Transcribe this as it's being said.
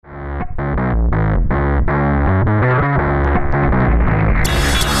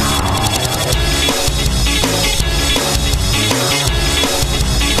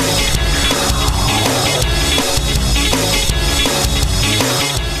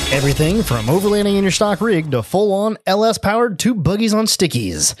Everything from overlanding in your stock rig to full-on LS-powered 2 buggies on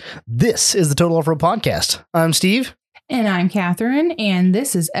stickies. This is the Total Off-Road Podcast. I'm Steve. And I'm Catherine, and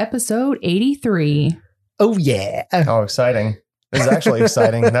this is episode 83. Oh, yeah. Oh, exciting. This is actually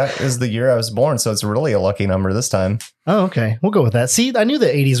exciting. That is the year I was born, so it's really a lucky number this time. Oh, okay. We'll go with that. See, I knew the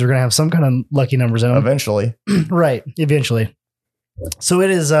 80s were going to have some kind of lucky numbers in them. Eventually. Right, eventually. So it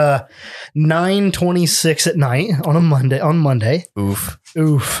is 9:26 at night on Monday. Oof.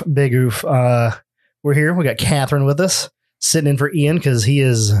 Oof, big oof. We're here. We got Catherine with us, sitting in for Ian because he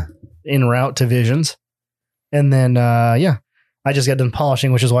is en route to Visions. And then, I just got done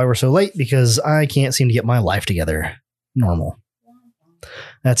polishing, which is why we're so late, because I can't seem to get my life together. Normal.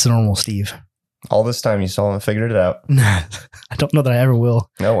 That's normal, Steve. All this time you still haven't figured it out. I don't know that I ever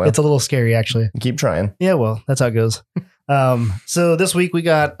will. Oh, well. It's a little scary, actually. Keep trying. Yeah, well, that's how it goes. So this week we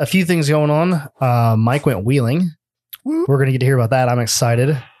got a few things going on. Mike went wheeling. We're going to get to hear about that. I'm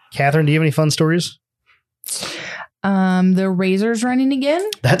excited. Catherine, do you have any fun stories? The Razor's running again.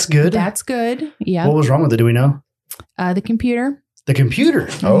 That's good. That's good. Yeah. What was wrong with it? Do we know? The computer. The computer.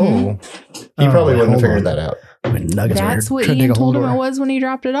 Oh. He probably wouldn't have figured that out. That's what Ian told him it was when he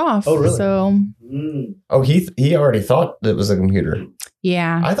dropped it off. Oh, really? So. Oh, he already thought it was a computer.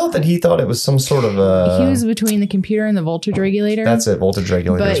 Yeah. I thought that he thought it was some sort of a... He was between the computer and the voltage regulator. That's it, voltage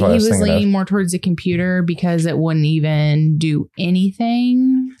regulator. But is what he I was was thinking leaning of. more towards the computer because it wouldn't even do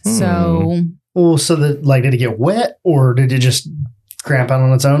anything. So... Well, so that, like, did it get wet or did it just cramp out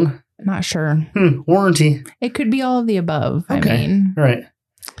on its own? Not sure. Warranty. It could be all of the above. Okay. I mean... Right.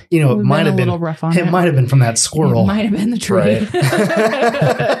 You know, it might have been a little rough on it. It might have been from that squirrel. It might have been the tree. Right.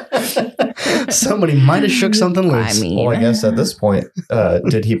 Somebody might have shook something loose. I mean, Well, I guess at this point,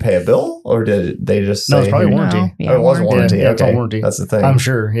 did he pay a bill or did they just say... No, it's probably "Here-" warranty. No, Oh, yeah, it was warranty. Yeah, it's all Okay. warranty. That's the thing. I'm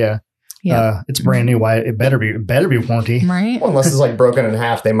sure. Yeah. Yeah. It's brand new. Why it better be warranty. Right. Well, unless it's like broken in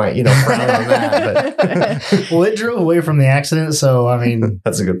half, they might, frown on that. But Well, it drove away from the accident, so I mean,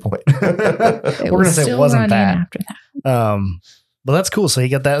 that's a good point. we're gonna say it wasn't that. After that. But that's cool. So he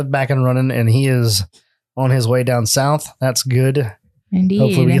got that back and running, and he is on his way down south. That's good. Indeed.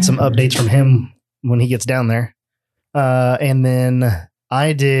 Hopefully, we get some updates from him when he gets down there. And then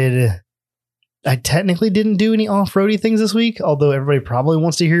I technically didn't do any off-roady things this week, although everybody probably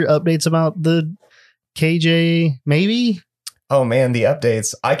wants to hear updates about the KJ. Maybe. Oh man, the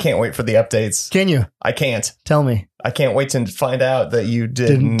updates. I can't wait for the updates. Can you I can't. tell me? I can't wait to find out that you did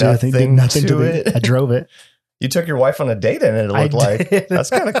Did nothing to it. I drove it. You took your wife on a date in it, it I looked like. did.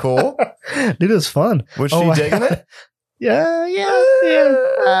 That's kind of cool. Dude, it was fun. Was she Oh, digging it? Yeah.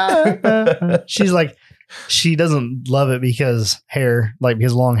 She's like, she doesn't love it because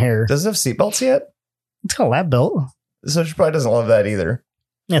long hair. Does it have seatbelts yet? It's got a lap belt. So she probably doesn't love that either.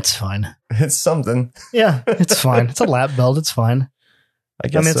 It's fine. It's something. Yeah, it's fine. It's a lap belt. It's fine. I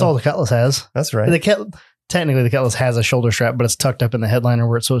guess it's so. all the Cutlass has. That's right. Technically, the Cutlass has a shoulder strap, but it's tucked up in the headliner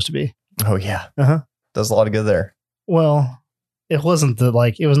where it's supposed to be. Oh yeah. Uh-huh. Does a lot of good there. Well, it wasn't it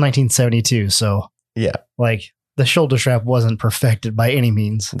was 1972, so Yeah. The shoulder strap wasn't perfected by any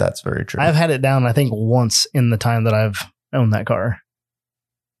means. That's very true. I've had it down, I think, once in the time that I've owned that car.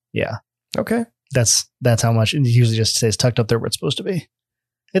 Yeah. Okay. That's how much. It usually just stays tucked up there where it's supposed to be.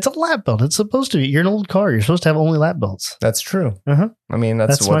 It's a lap belt. It's supposed to be. You're an old car. You're supposed to have only lap belts. That's true. Uh-huh. I mean,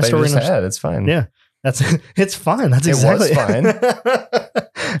 that's That's what my they story just and had. It's fine. Yeah. It's fine. That's It was exactly fine.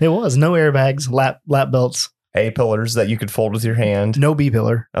 It was no airbags, lap belts, A pillars that you could fold with your hand. no B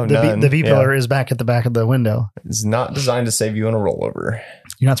pillar. Oh, the none. B pillar is back at the back of the window. It's not designed to save you in a rollover.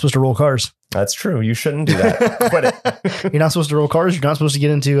 You're not supposed to roll cars. That's true. You shouldn't do that. Quit it. You're not supposed to roll cars. You're not supposed to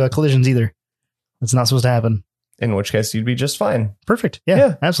get into collisions either. It's not supposed to happen. In which case, you'd be just fine. Perfect. Yeah,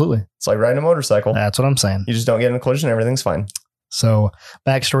 Yeah. absolutely. It's like riding a motorcycle. That's what I'm saying. You just don't get in a collision. Everything's fine. So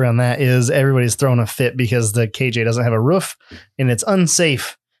backstory on that is everybody's throwing a fit because the KJ doesn't have a roof and it's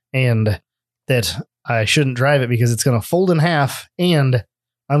unsafe and that I shouldn't drive it because it's going to fold in half and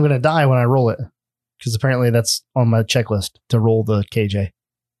I'm going to die when I roll it because apparently that's on my checklist to roll the KJ.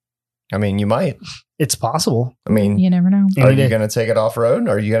 I mean, you might. It's possible. I mean, You never know. are Any day. you going to take it off road?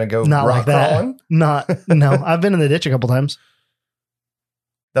 Are you going to go Not rock like that. crawling? No. I've been in the ditch a couple times.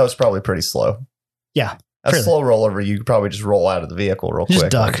 That was probably pretty slow. Yeah. A Really. slow rollover, you could probably just roll out of the vehicle real Just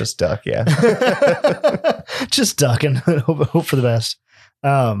quick. duck. Just duck, yeah. Just duck and hope for the best.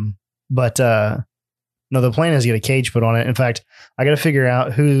 No, the plan is to get a cage put on it. In fact, I got to figure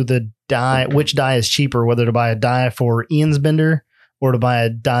out which die is cheaper, whether to buy a die for Ian's bender or to buy a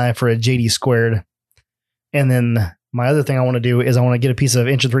die for a JD squared. And then my other thing I want to do is I want to get a piece of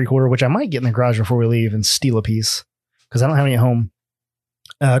 1 3/4, which I might get in the garage before we leave and steal a piece because I don't have any at home.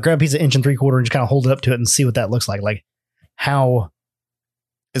 Grab a piece of 1 3/4 and just kind of hold it up to it and see what that looks like how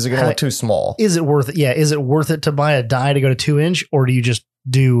Is it going to look too small? Is it worth it? Yeah. Is it worth it to buy a die to go to 2-inch, or do you just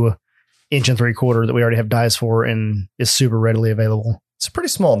do 1 3/4 that we already have dies for and is super readily available? It's a pretty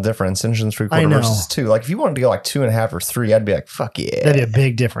small difference, 1 3/4 I know. versus 2. Like if you wanted to go like 2.5 or 3, I'd be like, fuck yeah. That'd be a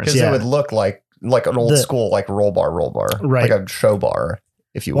big difference. Because Yeah. it would look like an old school like roll bar, Right. like a show bar,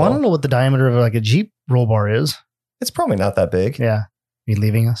 if you will. Well, I don't know what the diameter of like a Jeep roll bar is. It's probably not that big. Yeah. Are you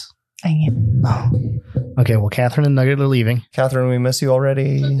leaving us? I am. Oh. Okay. Well, Catherine and Nugget are leaving. Catherine, we miss you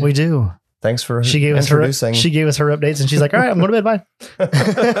already. We do. Thanks for She gave us her introducing. she gave us her updates, and she's like, "All right, I'm going to bed.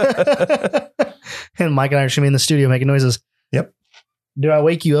 Bye." And Mike and I are should be in the studio making noises. Yep. Do I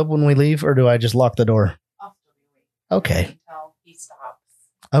wake you up when we leave, or do I just lock the door? I'll still be waiting Okay. until he stops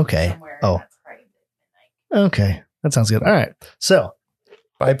Okay. somewhere. Oh. That's probably midnight. Okay. That sounds good. All right. So,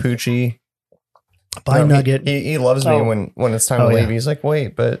 Bye, Poochie. bye, No, Nugget. He loves me Oh. when it's time Oh, to leave. yeah. He's like,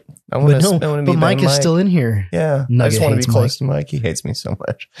 wait, but I want But to. no, I want to but be Mike Ben is still in here. Yeah, I Nugget just want to be hates close to Mike. He hates me so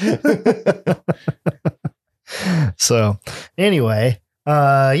much. So, anyway,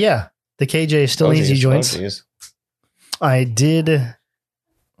 yeah, the KJ still Oh, needs geez. joints. Oh, geez. I did.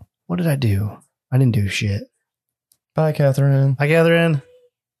 What did I do? I didn't do shit. Bye, Catherine. I gather in.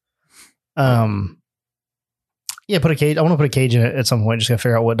 Yeah, put a cage. I want to put a cage in it at some point. Just gotta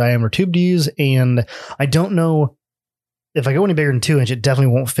figure out what diameter tube to use, and I don't know if I go any bigger than 2-inch. It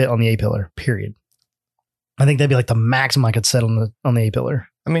definitely won't fit on the A pillar. Period. I think that'd be like the maximum I could set on the A pillar.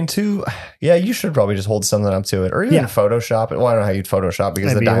 I mean, yeah, you should probably just hold something up to it, or even Yeah. Photoshop it. Well, I don't know how you'd Photoshop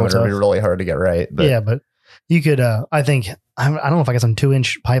because That'd the be a little diameter would be tough. really hard to get right. But Yeah, but you could. I think I don't know if I got some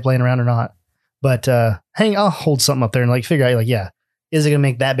 2-inch pipe laying around or not. But I'll hold something up there and like figure out like, yeah, is it gonna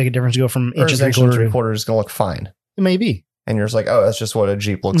make that big a difference to go from or inch is and inch and 3/4? 3/4 is going to look fine. It may be. And you're just like, oh, that's just what a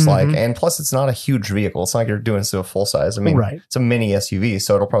Jeep looks Mhm. like. And plus, it's not a huge vehicle. It's not like you're doing this to a full size. I mean, Right. it's a mini SUV,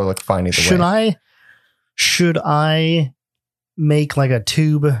 so it'll probably look fine either way. Should I make like a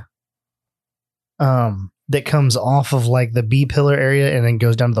tube that comes off of like the B pillar area and then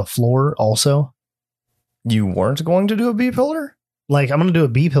goes down to the floor also? You weren't going to do a B pillar? Like I'm going to do a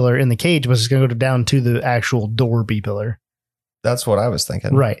B pillar in the cage, but it's going to go down to the actual door B pillar. That's what I was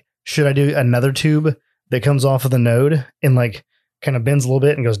thinking. Right. Should I do another tube that comes off of the node and like kind of bends a little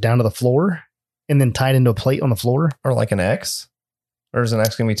bit and goes down to the floor and then tied into a plate on the floor? Or like an X? Or is an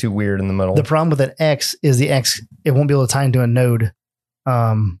X going to be too weird in the middle? The problem with an X is the X, it won't be able to tie into a node.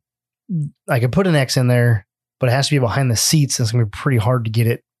 I could put an X in there, but it has to be behind the seats. And it's going to be pretty hard to get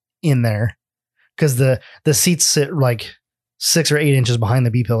it in there because the seats sit like 6 or 8 inches behind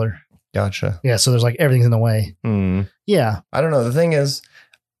the B pillar. Gotcha. Yeah. So there's like everything's in the way. Yeah. I don't know. The thing is,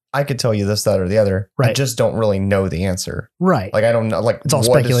 I could tell you this, that, or the other. I Right. just don't really know the answer. Right. Like, I don't know. Like, It's all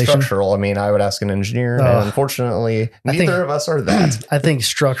what is speculation. structural? I mean, I would ask an engineer. And unfortunately, I think- neither of us are that. I think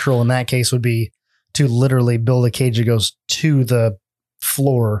structural in that case would be to literally build a cage that goes to the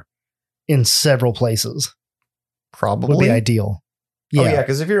floor in several places. Probably. Would be ideal. Oh, yeah.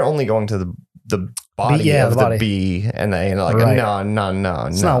 Because if you're only going to the body yeah, of the body. the B and A, and like, Right. no.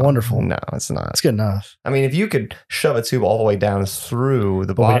 It's not wonderful. No, it's not. That's good enough. I mean, if you could shove a tube all the way down through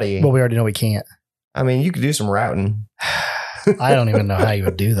the But body, we already know we can't. I mean, you could do some routing. I don't even know how you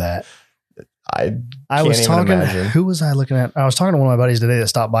would do that. I I was Can't even talking. imagine. Who was I looking at? I was talking to one of my buddies today that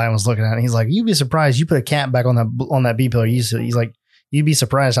stopped by and was looking at it. And he's like, "You'd be surprised. You put a cap back on that B pillar. He's like, you'd be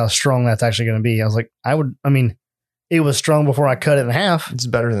surprised how strong that's actually going to be." I was like, "I would. I mean, it was strong before I cut it in half it's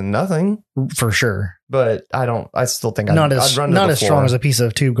better than nothing, for sure. but I still think Not I'd as run to not the as floor. strong as a piece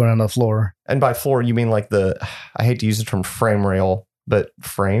of tube going down to the floor. And by floor, you mean like I hate to use the term frame rail, but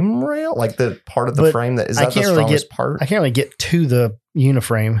frame rail, like the part of the But frame that is I that the can't really strongest part? I can't really get to the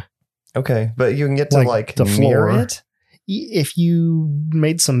uniframe Okay, but you can get to like the near floor. it. If you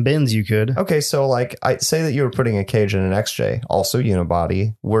made some bends, you could. Okay, so like I say that you were putting a cage in an XJ, also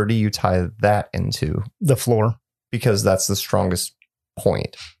unibody. Where do you tie that into? The floor, Because that's the strongest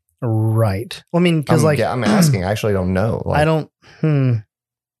point. right? Well, I mean, because like I'm asking. I actually don't know. Like, I don't.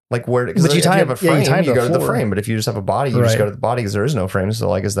 like where. Because But you if tie you have it- a yeah, you frame, tie it to you the go to the floor. frame. But if you just have a body, you just Right. go to the body because there is no frame. So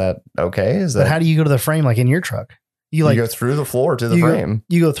like, is that okay? Is But that how do you go to the frame like in your truck? You like you go through the floor to the you go- frame?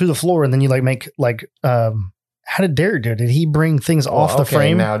 you go through the floor and then you like make like how did Derek do it? Did he bring things off the Okay,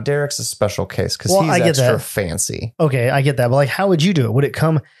 frame? Now Derek's a special case because Well, he's I get extra that. fancy. Okay, I get that. But like how would you do it? Would it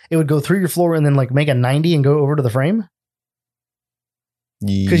would go through your floor and then like make a 90 and go over to the frame?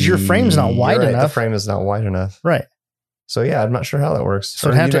 'Cause your frame's not You're wite right, enough. The frame is not wide enough.D So yeah, I'm not sure how that works. So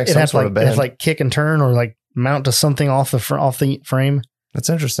Or it'd have you'd to make some sort of it'd have bend. to like kick and turn or like mount to something off the frame. That's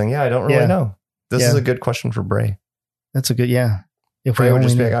interesting. Yeah, I don't really Yeah. know. This Yeah. is a good question for Bray. That's a good If we Bray would only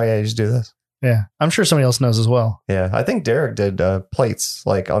just be knew. like, oh yeah, just do this. Yeah. I'm sure somebody else knows as well. Yeah, I think Derek did plates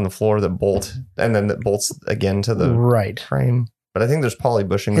like on the floor that bolt and then that bolts again to the Right. frame. But I think there's poly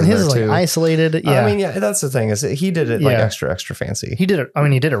bushings and in his there is like too. isolated. Yeah, I mean, yeah, that's the thing is he did it like Yeah. extra fancy. he did it. I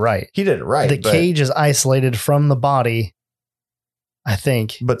mean, he did it right. He did it right. The but, cage is isolated from the body. I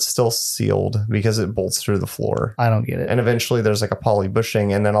think. but still sealed because it bolts through the floor. I don't get it. And eventually there's like a poly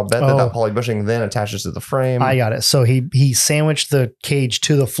bushing, and then I'll bet Oh. that poly bushing then attaches to the frame. I got it. So he sandwiched the cage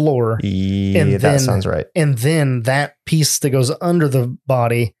to the floor, Yeah, and that then- sounds right. and then that piece that goes under the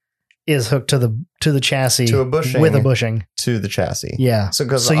body is hooked to the chassis To a bushing. with a bushing. To the chassis. Yeah. So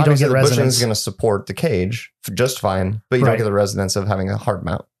because So you don't get the bushing resonance. is going to support the cage just fine, but you Right. don't get the resonance of having a hard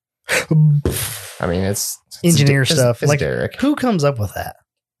mount. I mean, it's Engineer stuff. It's Like, Derek. who comes up with that?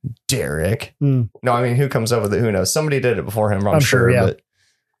 Derek. Hmm. No, I mean, who comes up with it? Who knows? Somebody did it before him. I'm I'm sure, sure. yeah. But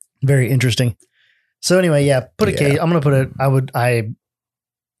Very interesting. So anyway, yeah, put a Yeah. cage. I'm gonna put it.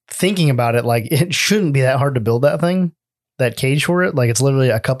 Thinking about it, like it shouldn't be that hard to build that thing, that cage for it. Like it's literally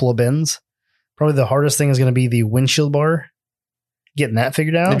a couple of bins. Probably the hardest thing is going to be the windshield bar, getting that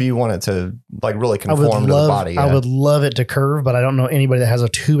figured out. if you want it to like really I would conform to love, the body, I yeah. would love it to curve, but I don't know anybody that has a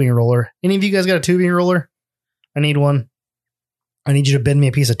tubing roller. Any of you guys got a tubing roller? I need one. I need you to bend me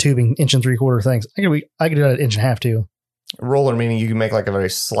a piece of tubing, 1 3/4 things. I could do that at 1.5 inch too. roller meaning you can make like a very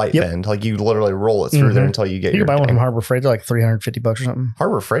slight Yep. bend, like you literally roll it through there Mhm. until you get You your can buy one from dang- Harbor Freight. They're like $350 or something.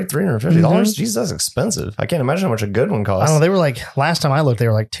 Harbor Freight, $350. Mm-hmm. Jeez, that's expensive. I can't imagine how much a good one I costs. don't know. They were like, last time I looked, they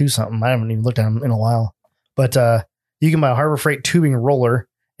were like 2 something. I haven't even looked at them in a while. But you can buy a Harbor Freight tubing roller.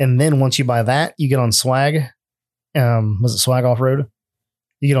 And then once you buy that, you get on Swag. Was it Swag Off Road?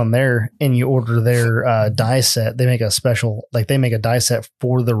 You get on there and you order their die set. They make a special, like they make a die set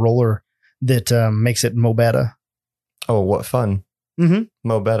for the roller that makes it Mobetta. Oh, what fun. Mm-hmm.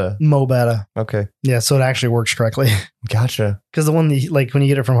 Mobetta. Okay. Yeah, so it actually works correctly. Gotcha. Because the one, that, like when you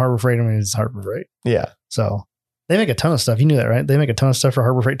get it from Harbor Freight, I mean, it's Harbor Freight. Yeah. So they make a ton of stuff. You knew that, right? They make a ton of stuff for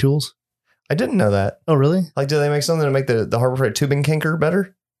Harbor Freight tools. I didn't know that. Oh, really? Like, do they make something to make the Harbor Freight tubing kinker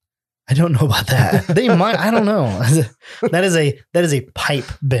better? I don't know about that. They might. I don't know. That is a pipe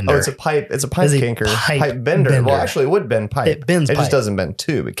bender. Oh, it's a pipe. It's a pipe It's a kinker. pipe bender. bender. Well, actually, it would bend pipe. It bends It pipe. just doesn't bend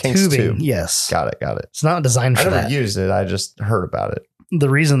tube. It kinks Tubing. tube. Yes. Got it. It's not designed I for never that. used it. I just heard about it. The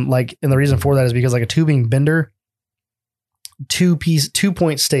reason for that is because like a tubing bender, 2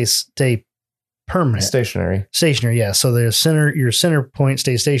 point stay permanent. Stationary. Stationary, yeah. So your center point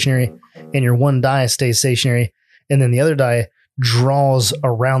stays stationary and your one die stays stationary. And then the other die draws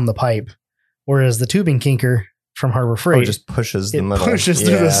around the pipe. Whereas the tubing kinker from Harbor Oh, Freight it just pushes the it middle. pushes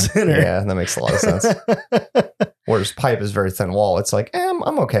through the center. Yeah, that makes a lot of sense. Whereas pipe is very thin wall. It's like, I'm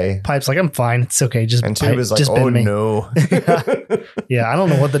okay. Pipe's like, I'm fine. It's okay. Just And tube is like, just oh bend me. no. Yeah, I don't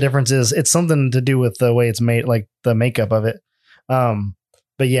know what the difference is. It's something to do with the way it's made, like the makeup of it.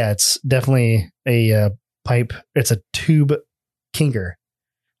 But yeah, it's definitely a pipe. It's a tube kinker,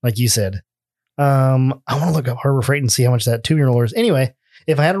 like you said. I want to look up Harbor Freight and see how much that tubing roller is. Anyway,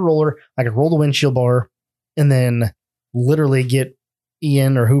 if I had a roller, I could roll the windshield bar and then literally get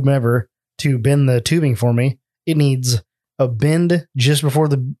Ian or whomever to bend the tubing for me. It needs a bend just before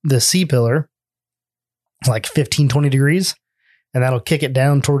the C pillar, like 15, 20 degrees. And that'll kick it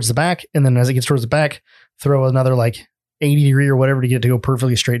down towards the back. And then as it gets towards the back, throw another like 80 degree or whatever to get it to go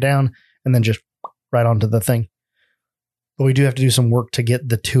perfectly straight down. And then just right onto the thing. But we do have to do some work to get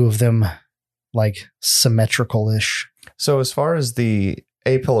the two of them like symmetrical-ish. So as far as the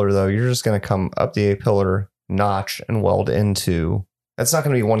A-pillar, though, you're just going to come up the A-pillar notch and weld into... That's not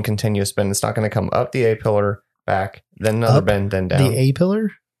going to be one continuous bend. It's not going to come up the A-pillar, back, then another Up bend, then down. The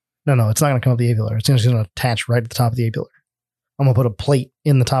A-pillar? No, it's not going to come up the A-pillar. It's just going to attach right at the top of the A-pillar. I'm going to put a plate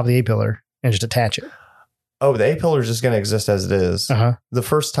in the top of the A-pillar and just attach it. Oh, the A-pillar is just going to exist as it is. Uh-huh. The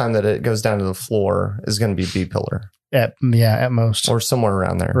first time that it goes down to the floor is going to be B-pillar. At most. Or somewhere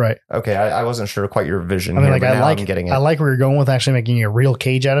around there. Right. Okay, I wasn't sure quite your vision. I mean, here, like but now I'm I getting it. like where you're going with actually making a real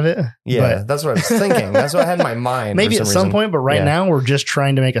cage out of it. Yeah, but that's what I was thinking. That's what I had in my mind. maybe for at some some reason. point, but right Yeah. now we're just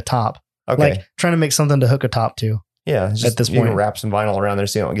trying to make a top. Okay. Like trying to make something to hook a top to. Yeah, just, at this you can point. wrap some vinyl around there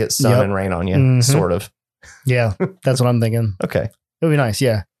so you don't get sun Yep. and rain on you. Mhm. Sort of. Yeah, that's what I'm thinking. Okay. It would be nice.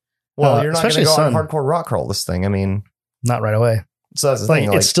 Yeah, Well, you're not going to especially go on sun. hardcore rock crawl this thing. I mean, not right away. so that's the Like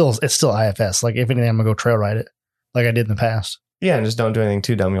thing. it's still IFS. Like if anything, I'm gonna go trail ride it, like I did in the past. Yeah, and just don't do anything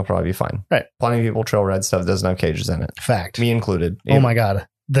too dumb. You'll probably be fine. Right. Plenty of people trail ride stuff that doesn't have cages in it. Fact. Me included. Oh my god.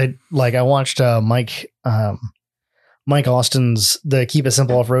 I watched Mike Austin's the Keep It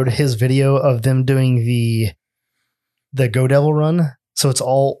Simple Off Road, his video of them doing the Go Devil run. So it's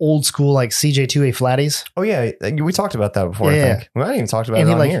all old school like CJ2A flatties. Oh yeah, we talked about that before. Yeah. I think we might have even talked about And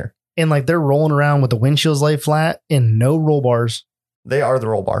it he, on like, here. And like they're rolling around with the windshields laid flat and no roll bars. They are the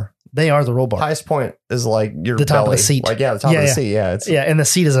roll bar. They are the roll bar. Highest point is like your The top of the belly. seat. Like the top of the seat. Yeah, it's Yeah, and the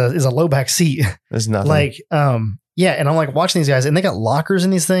seat is a low back seat. there's nothing. Like Yeah, and I'm like watching these guys, and they got lockers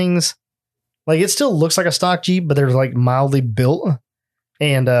in these things. Like it still looks like a stock Jeep, but they're like mildly built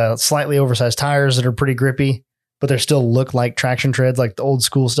and slightly oversized tires that are pretty grippy, but they still look like traction treads, like the old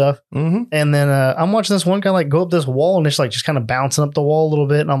school stuff. Mm-hmm. And then I'm watching this one guy like go up this wall, and it's like just kind of bouncing up the wall a little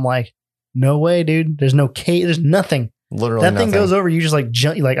bit, and I'm like, no way, dude. There's no case. There's nothing. Literally, That thing goes over. You just like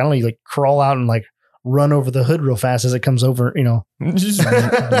jump. Like I don't know. You like crawl out and like run over the hood real fast as it comes over. You know. Just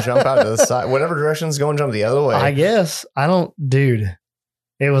jump out to the side, whatever direction's going, jump the other way. I guess I don't, dude.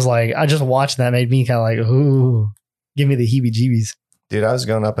 It was like I just watched that made me kind of like, ooh, give me the heebie-jeebies. Dude, I was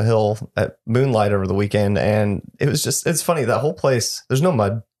going up a hill at Moonlight over the weekend, and it's funny, that whole place, there's no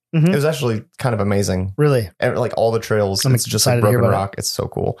mud. Mhm. It was actually kind of amazing. Really? And like all the trails, I'm it's just like excited to hear broken about rock. It's so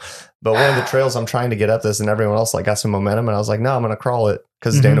cool. But one of the trails, I'm trying to get up this, and everyone else like got some momentum, and I was like, no, I'm going to crawl it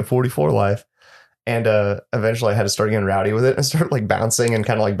because Mhm. Dana 44 life. And eventually I had to start getting rowdy with it and start like bouncing and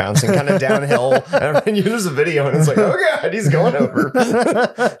kind of downhill. And there's a video, and it's like, oh God, he's going over.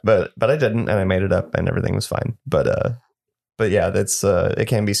 but I didn't, and I made it up, and everything was fine. But yeah, that's it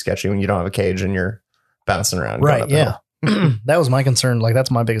can be sketchy when you don't have a cage and you're bouncing around. going Right. up a Yeah. hill. That was my concern. Like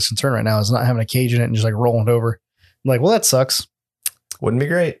that's my biggest concern right now is not having a cage in it and just like rolling it over. I'm like, well, that sucks. Wouldn't be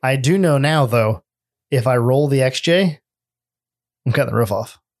great. I do know now though, if I roll the XJ, I'm cutting the roof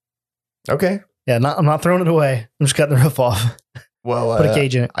off. Okay. Yeah, I'm not throwing it away. I'm just cutting the roof off. Well, Put a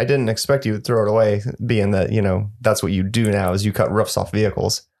cage in it. I didn't expect you to throw it away, being that, that's what you do now is you cut roofs off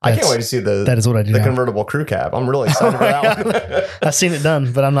vehicles. I can't That's- wait to see That is what I do the now. convertible crew cab. I'm really excited for that one. I've seen it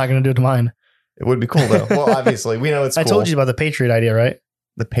done, but I'm not going to do it to mine. It would be cool though. Well, obviously we know it's cool. I told you about the Patriot idea, right?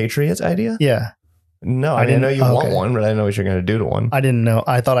 The Patriots idea? Yeah. No, I I didn't know didn't- you want okay. one, but I know what you're going to do to one. I didn't know.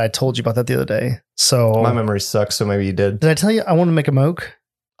 I thought I told you about that the other day. So My memory sucks, so maybe you did. did I tell you I want to make a moke?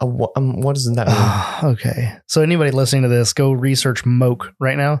 What does that mean? Okay. So anybody listening to this, go research moke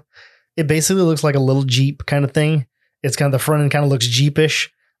right now. It basically looks like a little Jeep kind of thing. It's kind of the front end kind of looks Jeepish.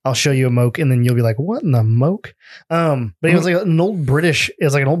 I'll show you a moke and then you'll be like, what in the moke? But it was like an old British, it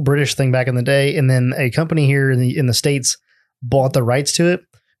was like an old British thing back in the day. And then a company here in the States bought the rights to it.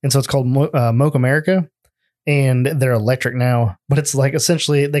 And so it's called Moke America. And they're electric now, but it's like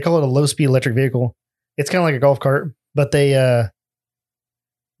essentially they call it a low speed electric vehicle. It's kind of like a golf cart, but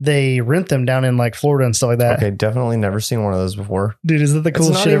they rent them down in like Florida and stuff like that. Okay, definitely never seen one of those before. Dude, is that the It's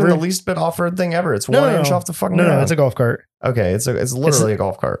coolest not shit even ever? the least bit off-road thing ever. It's No, 1 no, inch no. off the fucking No, ground. it's a golf cart. Okay, it's literally a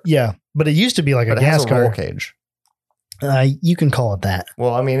golf cart. Yeah, but it used to be like But a it has gas a car. roll cage. You can call it that.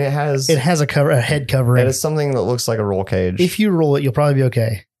 Well, I mean, it has It has a head covering. it is something that looks like a roll cage. If you roll it, you'll probably be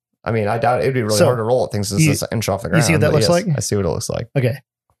okay. I mean, I doubt it'd be really So, hard to roll it. Things it's an inch off the ground. see what that but looks yes, like? I see what it looks like. Okay.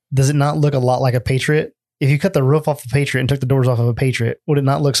 Does it not look a lot like a Patriot? If you cut the roof off the Patriot and took the doors off of a Patriot, would it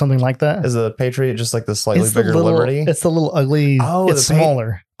not look something like that? Is the Patriot just like the slightly It's the bigger little, Liberty? It's the little ugly. Oh, it's the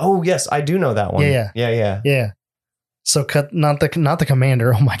smaller. Oh yes, I do know that one. Yeah. Yeah. So cut not the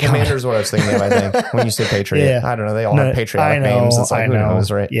Commander. Oh my god. Commander's what I was thinking of. I think when you say Patriot, Yeah. I don't know. They all No, have patriotic names. It's like who knows,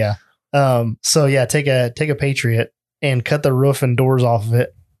 right? Yeah. So yeah, take a Patriot and cut the roof and doors off of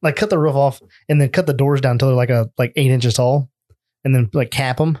it. Like cut the roof off and then cut the doors down until they're like 8 inches tall, and then like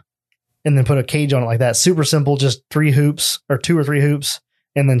cap them, and then put a cage on it like that. Super simple, just 3 hoops or 2 or 3 hoops,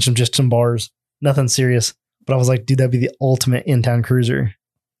 and then some bars. Nothing serious. But I was like, dude, that'd be the ultimate in-town cruiser.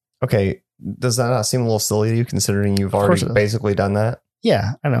 Okay, does that not seem a little silly to you, considering you've course already it does. basically done that?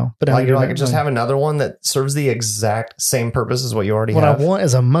 Yeah, I know. But Like you're like just have another one that serves the exact same purpose as what you already what have. I want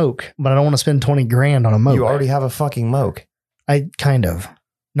is a moke, but I don't want to spend 20 grand on a moke. You already have a fucking moke. I kind of.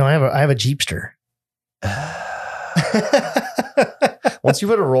 No, I have a Jeepster. Once you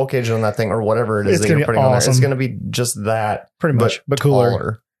put a roll cage on that thing or whatever it is It's that gonna you're be putting on there, awesome. it's going to be just that, Pretty much, but cooler.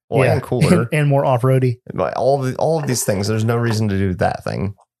 taller. Well, and cooler. and more off-roady. But all of these things, there's no reason to do that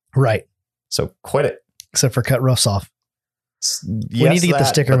thing. Right. So quit it. Except for cut roofs off. Yes, need to get the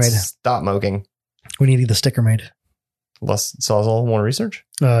sticker but made. Stop moking. We need to get the sticker made. Less Sawzall, more research?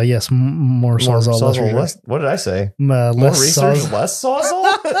 Yes, more Sawzall, less research. less. What did I say? Less More research, Sawzall. less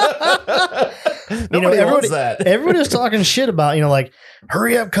Sawzall? Nobody wants that. Everybody was talking shit about, like,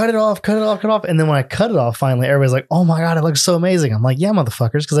 hurry up, cut it off. And then when I cut it off, finally, everybody's like, oh my God, it looks so amazing. I'm like, yeah,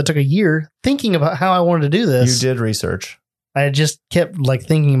 motherfuckers, because I took a year thinking about how I wanted to do this. You did research. I just kept like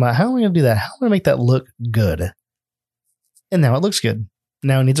thinking about how am I going to do that? How am I going to make that look good? And now it looks good.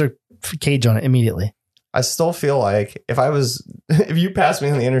 Now it needs a cage on it immediately. I still feel like if you passed me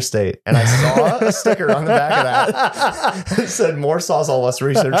on the interstate and I saw a sticker on the back of that that said more Sawzall, less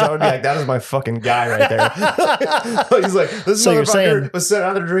research, I would be like, that is my fucking guy right there. He's like, this So you're saying- motherfucker was sitting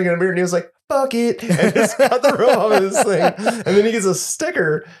out there drinking a beer and he was like, fuck it. And just cut the rope off of this thing. And then he gets a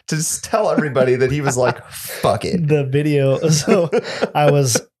sticker to just tell everybody that he was like, fuck it. The video. So I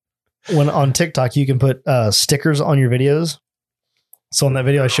was when on TikTok you can put stickers on your videos. So on that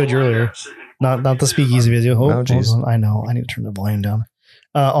video I showed you earlier, not the speakeasy video. Oh, geez. I know. I need to turn the volume down.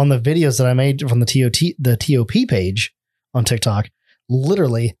 On the videos that I made from the TOP page on TikTok,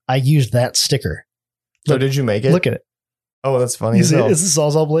 literally I used that sticker. So did you make it? Look at it. Oh, that's funny. You see it? It's a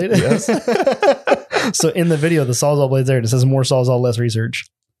Sawzall blade. Yes. So in the video, the Sawzall blade's there. It says more Sawzall, less research.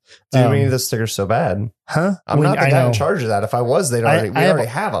 Dude, we need the stickers so bad. Huh? I'm not the guy in charge of that. If I was, we already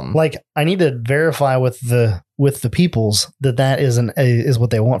have them. Like, I need to verify with the peoples that is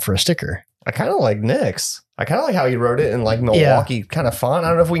what they want for a sticker. I kind of like Nick's. I kind of like how he wrote it in like Milwaukee kind of font. I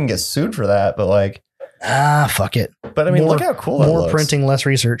don't know if we can get sued for that, but like, fuck it. But I mean, look how cool that looks. More printing, less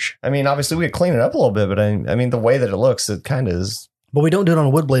research. I mean, obviously we could clean it up a little bit, but I mean, the way that it looks, it kind of is. But we don't do it on a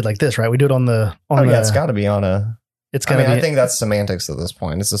wood blade like this, right? We do it on the. It's got to be on a. It's gonna. I think that's semantics at this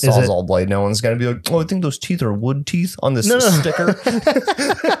point. It's a Sawzall blade. No one's gonna be like, "Oh, I think those teeth are wood teeth on this sticker."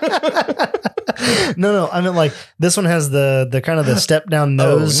 No. I mean, like this one has the kind of the step down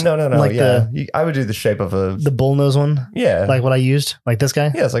nose. No. Like I would do the shape of the bull nose one. Yeah, like what I used, like this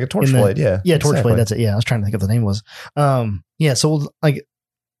guy. Yeah, it's like a torch blade. Yeah, torch blade. That's it. Yeah, I was trying to think of what the name was. Yeah. So like,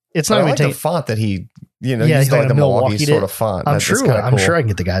 it's not like the font that he, used like the Milwaukee sort of font. I'm sure I can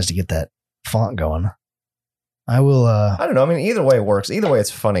get the guys to get that font going. I will. I don't know. I mean, either way it works. Either way,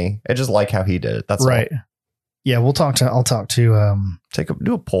 it's funny. I just like how he did it. That's right. All. Yeah, I'll talk to.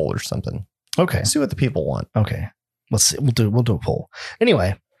 Do a poll or something. Okay. See what the people want. Okay. Let's see. We'll do a poll.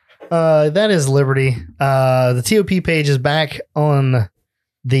 Anyway, that is Liberty. The TOP page is back on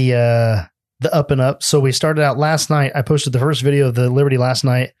the up and up. So we started out last night. I posted the first video of the Liberty last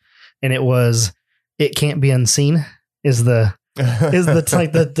night, and it was "It Can't Be Unseen." Is the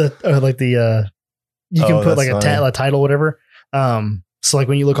you can put like a title, whatever. So like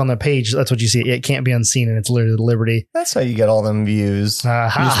when you look on the page, that's what you see. It can't be unseen, and it's literally Liberty. That's how you get all them views. You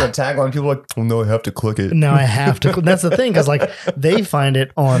just put a tagline. People are like, oh, no, I have to click it. No, I have to. That's the thing, because like they find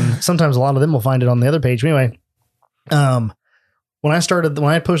it on. Sometimes a lot of them will find it on the other page. But anyway, when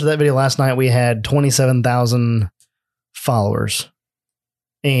I posted that video last night, we had 27,000 followers,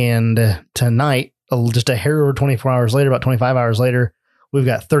 and tonight, just a hair over 24 hours later, about 25 hours later, we've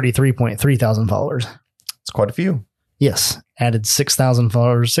got 33.3 thousand followers. It's quite a few. Yes. Added 6,000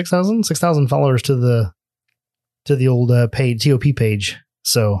 followers, 6,000 followers to the old paid TOP page.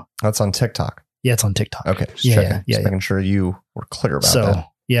 So that's on TikTok. Yeah, it's on TikTok. Okay. Just making sure you were clear about that.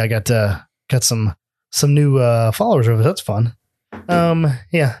 Yeah, I got some new followers over. That's fun.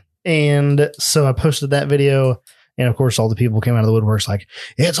 Yeah. And so I posted that video, and of course all the people came out of the woodworks like,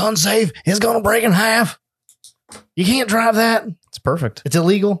 it's unsafe. It's going to break in half. You can't drive that. It's perfect. It's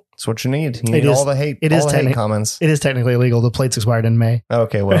illegal. It's what you need. You need all the hate. It is hate comments. It is technically illegal. The plate's expired in May.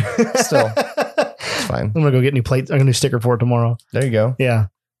 Okay, well, still, it's fine. I'm gonna go get new plates. I'm gonna new sticker for it tomorrow. There you go. Yeah.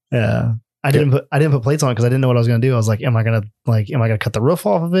 I didn't put plates on it because I didn't know what I was gonna do. I was like, am I gonna cut the roof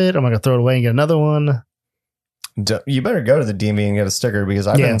off of it? Am I gonna throw it away and get another one? You better go to the DMV and get a sticker, because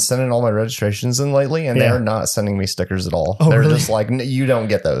I've been sending all my registrations in lately, and they're not sending me stickers at all. They're just like, you don't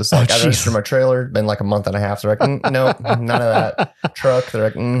get those. Like, I registered my trailer, been like a month and a half. They're like, no, none of that. Truck, they're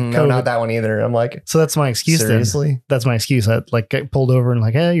like, no, not that one either. I'm like, so that's my excuse. Seriously? Then. That's my excuse. I get pulled over and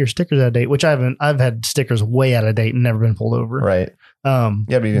like, hey, your sticker's out of date, which I've had stickers way out of date and never been pulled over. Right. But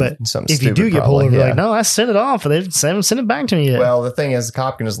if you do get pulled over, like, no, I sent it off. They haven't sent it back to me yet. Well, the thing is, the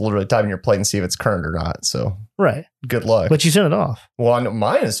cop can just literally type in your plate and see if it's current or not. So right. Good luck. But you sent it off. Well,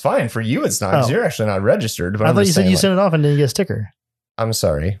 mine is fine. For you, it's not, because you're actually not registered. But I thought you said you sent it off and didn't get a sticker. I'm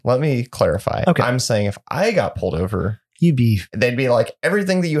sorry. Let me clarify. Okay. I'm saying if I got pulled over, they'd be like,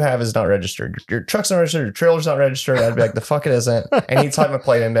 everything that you have is not registered. Your truck's not registered. Your trailer's not registered. I'd be like, the fuck it isn't. And he'd type my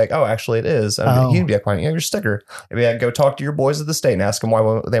plate and be like, oh, actually it is. He'd be like, why don't you have your sticker? I'd be like, go talk to your boys at the state and ask them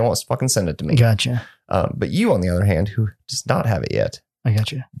why they won't fucking send it to me. Gotcha. But you, on the other hand, who does not have it yet, I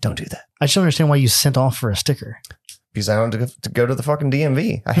got you. Don't do that. I just don't understand why you sent off for a sticker. Because I wanted to go to the fucking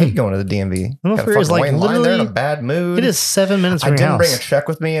DMV. I hate going to the DMV. Got to fucking wait in line. They're in a bad mood. It is 7 minutes from your house. I didn't bring a check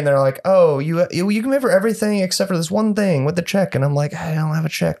with me, and they're like, "Oh, you can pay for everything except for this one thing with the check." And I'm like, "I don't have a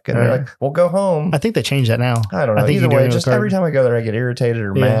check." And they're like, "Well, go home." I think they changed that now. I don't know. Either way, just every time I go there, I get irritated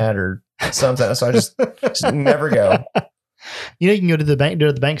or mad or something. So I just never go. You can go to the bank. Do it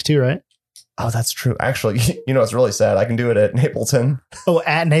at the banks too, right? Oh, that's true. Actually, it's really sad. I can do it at Napleton. Oh,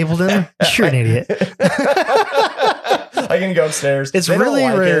 at Napleton? You're an idiot. I can go upstairs. It's really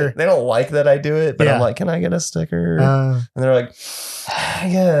rare. They don't like that I do it, but I'm like, can I get a sticker? And they're like,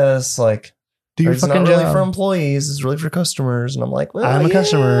 yes, like, do your fucking job. It's not really job. For employees. It's really for customers. And I'm like, well, I'm a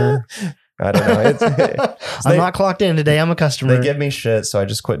customer. I don't know. I'm not clocked in today. I'm a customer. They give me shit, so I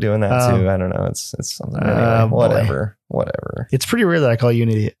just quit doing that too. I don't know. It's something. Anyway, whatever. It's pretty rare that I call you an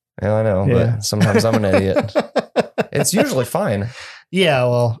idiot. Yeah, I know, Yeah. but sometimes I'm an idiot. It's usually fine. Yeah,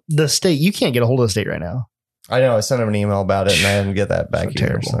 well, the state, you can't get a hold of the state right now. I know. I sent him an email about it, and I didn't get that back So either.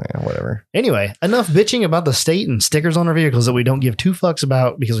 terrible. So yeah, whatever. Anyway, enough bitching about the state and stickers on our vehicles that we don't give two fucks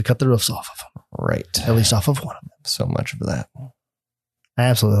about because we cut the roofs off of them. Right. At least off of one of them. So much of that. I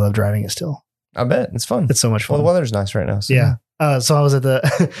absolutely love driving it still. I bet it's fun. It's so much Well, fun. the weather's nice right now. So Yeah. So I was at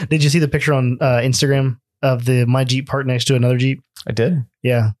the. Did you see the picture on Instagram of my Jeep parked next to another Jeep? I did.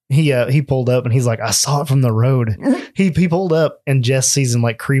 Yeah. He pulled up and he's like, I saw it from the road. He pulled up and Jess sees him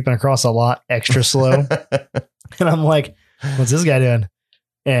like creeping across a lot extra slow. And I'm like, what's this guy doing?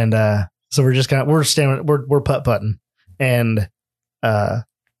 And so we're just we're standing, we're putt-putting. And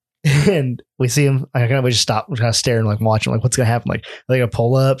and we see him. We just stop. We're kind of staring, like watching, like what's gonna happen. Like are they gonna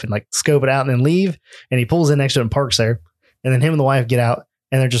pull up and like scope it out and then leave? And he pulls in next to it and parks there. And then him and the wife get out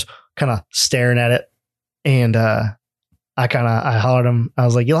and they're just kind of staring at it. And I hollered him. I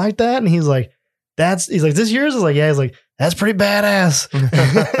was like, "You like that?" And he's like, He's like, "This yours?" I was like, "Yeah." He's like, "That's pretty badass."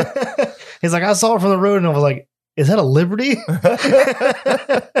 He's like, "I saw it from the road," and I was like, "Is that a Liberty?"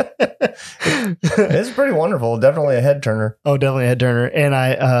 It's pretty wonderful. Definitely a head turner. Oh, definitely a head turner.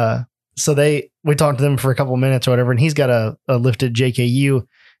 And we talked to them for a couple of minutes or whatever, and he's got a lifted JKU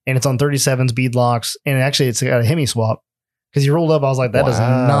and it's on 37 speed locks. And actually it's got a Hemi swap because he rolled up. I was like, that does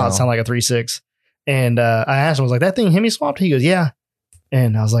not sound like a 3.6. And I asked him, I was like, that thing Hemi swapped? He goes, yeah.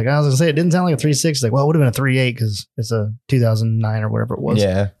 And I was going to say, it didn't sound like a 3.6. He's like, well, it would have been a 3.8 because it's a 2009 or whatever it was.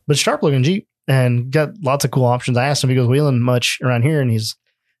 Yeah. But sharp looking Jeep and got lots of cool options. I asked him if he goes wheeling much around here. And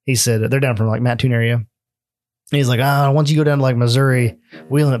he said they're down from like Mattoon area. And he's like, once you go down to like Missouri,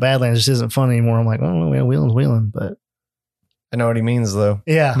 wheeling at Badlands just isn't fun anymore. I'm like, oh, yeah, wheeling's wheeling. But I know what he means though.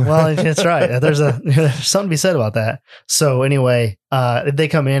 yeah, well, that's right. There's something to be said about that. So anyway, they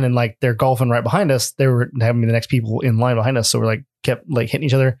come in and like they're golfing right behind us. They were having the next people in line behind us. So we're like kept like hitting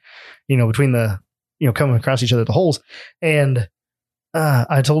each other, between the, coming across each other at the holes. And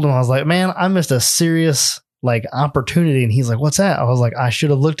I told him, I was like, man, I missed a serious like opportunity. And he's like, what's that? I was like, I should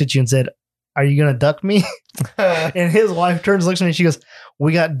have looked at you and said, are you going to duck me? And his wife turns, looks at me, and she goes,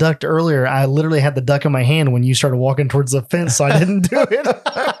 we got ducked earlier. I literally had the duck in my hand when you started walking towards the fence, so I didn't do it.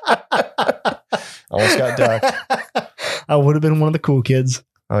 Almost got ducked. I would have been one of the cool kids.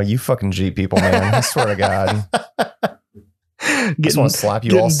 Oh, you fucking Jeep people, man. I swear to God. I just want to slap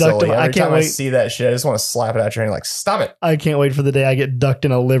you all silly. Every time I see that shit, I just want to slap it out your hand like, stop it. I can't wait for the day I get ducked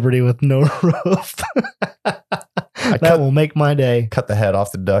in a Liberty with no roof. That will make my day. Cut the head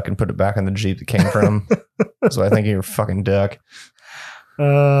off the duck and put it back on the Jeep that came from. That's what I think of your fucking duck.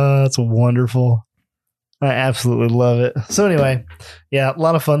 That's wonderful. I absolutely love it. So anyway, yeah, a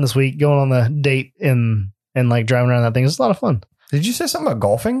lot of fun this week going on the date and like driving around that thing. It's a lot of fun. Did you say something about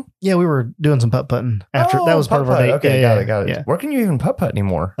golfing? Yeah, we were doing some putt-putting after. That was part of our date. Okay, Yeah, got it. Yeah. Where can you even putt-putt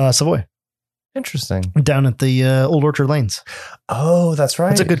anymore? Savoy. Interesting. Down at the Old Orchard Lanes. Oh, that's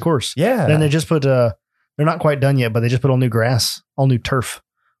right. It's a good course. Yeah. And they just put, they're not quite done yet, but they just put all new grass, all new turf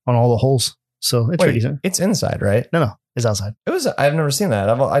on all the holes. So it's pretty decent. It's inside, right? No, it's outside. I've never seen that.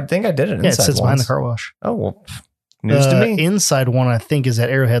 I think I did it inside. Yeah, it sits behind once. the car wash. Oh, well, news to me. Inside one, I think, is at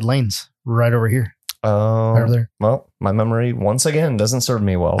Arrowhead Lanes, right over here. Oh, Right over there. Well, my memory once again doesn't serve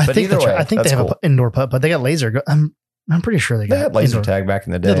me well. I But think either way, I think they have an indoor putt, but they got laser. I'm pretty sure they got had laser indoor. tag back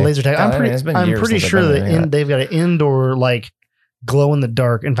in the They day. had laser tag. God, I'm pretty since I've sure been doing that. they've got an indoor like glow in the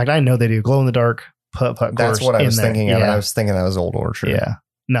dark. In fact, I know they do glow in the dark putt course. That's what I was thinking of. Yeah. And I was thinking that was Old Orchard. Yeah.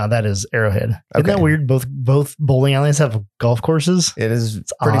 No, that is Arrowhead. Isn't Okay. that weird? Both bowling alleys have golf courses. It is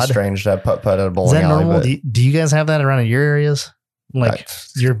pretty odd. strange to have putt-putt at a Is bowling that alley. normal? But Do you guys have that around in your areas? Like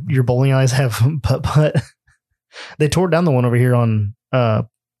your bowling alleys have putt. They tore down the one over here on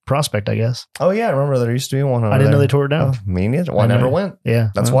Prospect, I guess. oh, yeah. I remember there used to be one over I didn't know there. they tore it down. Oh, me neither. Well, I I know. never went.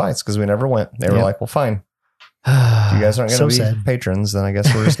 Yeah. That's why. It's because we never went. They were Yeah. like, well, fine. If you guys aren't going to be sad. patrons, then I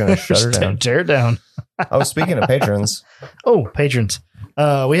guess we're just going to shut her Just down. tear it down. Oh, speaking of patrons, Oh, patrons.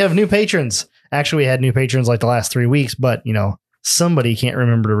 We have new patrons. Actually, we had new patrons like the last 3 weeks, but somebody can't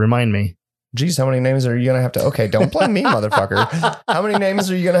remember to remind me. geez, how many names are you going to have to? Okay, don't blame me, motherfucker. How many names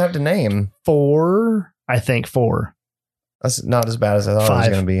are you going to have to name? 4, I think 4. That's not as bad as I thought it was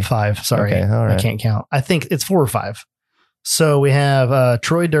 5. going to be. 5. Sorry. Okay, all right. I can't count. I think it's 4 or 5. So we have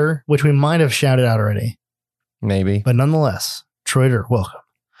Troy Durr, which we might have shouted out already, Maybe. but nonetheless, Troy Durr, welcome.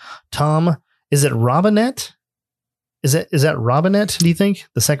 Tom, is it Robinette? Is that Robinette, do you think?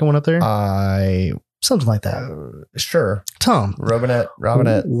 The second one up there? Something like that. Sure. Tom. Robinette,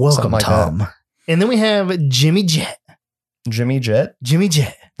 Welcome, something like Tom. that. And then we have Jimmy Jet. Jimmy Jet. Jimmy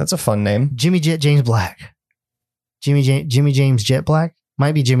Jet. That's a fun name. Jimmy Jet James Black. Jimmy James Jet Black?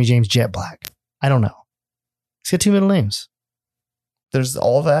 Might be Jimmy James Jet Black. I don't know. He's got 2 middle names. There's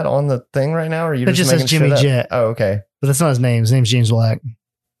all that on the thing right now, or are you It just says making Jimmy shit up? Jet. Oh, okay. But that's not his name. His name's James Black.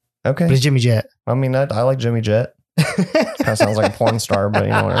 Okay. But it's Jimmy Jet. I mean, I like Jimmy Jet. Kind of sounds like a porn star, but you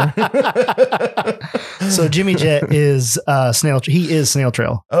know whatever. So Jimmy Jet is he is Snail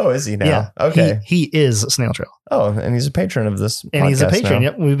Trail. Oh, is he now? Yeah. Okay. He is Snail Trail. Oh, and he's a patron of this And he's a podcast patron.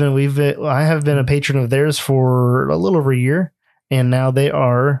 now. Yep. I have been a patron of theirs for a little over a year, and now they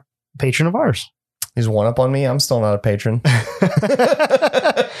are a patron of ours. He's one up on me. I'm still not a patron.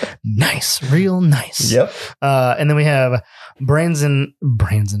 Nice. Real nice. Yep. And then we have Brandon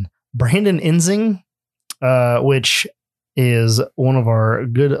Enzing, which is one of our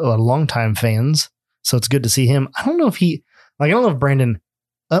good longtime fans. So it's good to see him. I don't know if Brandon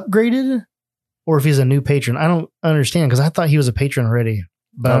upgraded or if he's a new patron. I don't understand because I thought he was a patron already.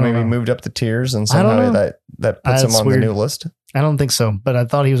 But I don't maybe know. moved up the tiers and I don't somehow know. that puts him That's on weird. the new list. I don't think so, but I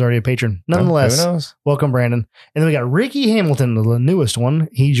thought he was already a patron. Nonetheless, Who knows? welcome, Brandon. And then we got Ricky Hamilton, the newest one.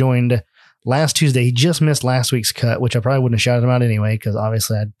 He joined last Tuesday. He just missed last week's cut, which I probably wouldn't have shouted him out anyway, because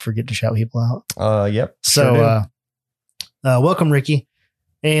obviously I'd forget to shout people out. Yep. So, sure welcome, Ricky.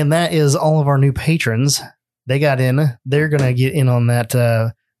 And that is all of our new patrons. They got in. They're going to get in on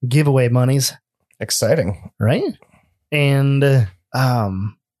that giveaway monies, exciting. right? And,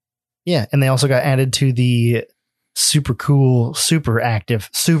 yeah. And they also got added to the super cool, super active,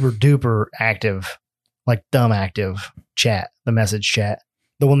 super duper active, like dumb active chat, the message chat.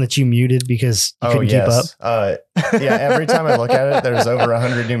 The one that you muted because you couldn't keep up. Yeah, every time I look at it, there's over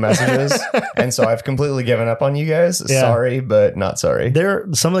 100 new messages. And so I've completely given up on you guys. Yeah. Sorry, but not sorry.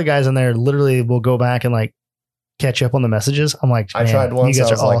 Some of the guys in there literally will go back and like catch up on the messages. I'm like, I man, tried once. you guys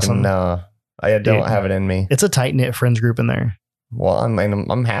I was are like, awesome. nah, I don't Dude. have it in me. It's a tight knit friends group in there. Well,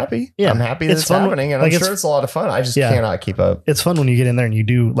 I'm happy. Yeah. I'm happy that It's it's fun. happening. And Like, I'm sure it's a lot of fun. I just Yeah. cannot keep up. It's fun when you get in there and you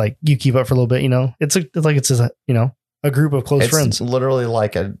do like you keep up for a little bit. You know, it's a group of close It's friends. literally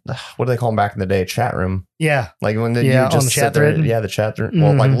like what do they call them back in the day? Chat room. Yeah. Like when Yeah, you on just the chat sit there- thread. Yeah, the chat room.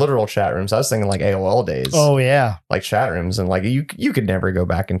 Well, like Mhm. literal chat rooms. I was thinking like AOL days. Oh yeah. Like chat rooms, and like you could never go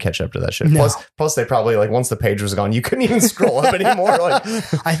back and catch up to that shit. No. Plus they probably like once the page was gone, you couldn't even scroll up anymore. Like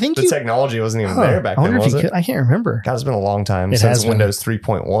I think the technology wasn't even there back I wonder then, if was you it? could. I can't remember. God, it's been a long time It since has been. Windows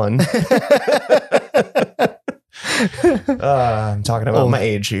 3.1. I'm talking about Old- my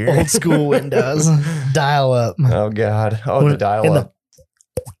age here. Old school Windows dial up. Oh God. Oh, When- the dial and up.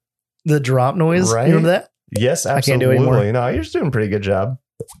 The drop noise. Right? You remember that? Yes, I can't absolutely. do it anymore. No, you're just doing a pretty good job.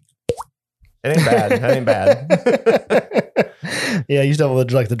 It ain't bad. It ain't bad. Yeah, I used to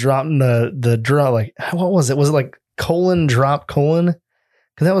have like the drop the drop like what was it? Was it like colon drop colon?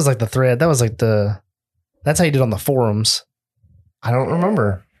 Because that was like the thread. That was like that's how you did on the forums. I don't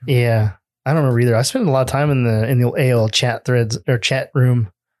remember. Yeah, I don't remember either. I spent a lot of time in the AOL chat threads or chat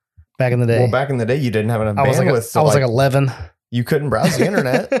room back in the day. Well, back in the day, you didn't have enough I was bandwidth. like 11. You couldn't browse the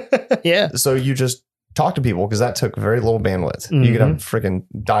internet. Yeah, So you just talk to people because that took very little bandwidth. You could have freaking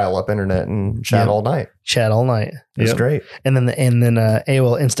dial up internet and chat Mm-hmm. Yeah. all night. chat all night. It was Yep. great. And then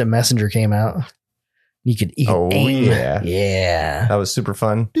AOL Instant Messenger came out. You could aim. Yeah. Yeah. That was super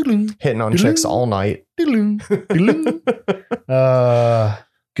fun. Doodling, Hitting on Doodling. chicks all night. doodling, doodling.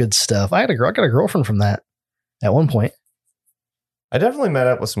 Good stuff. I got a girlfriend from that at one point. I definitely met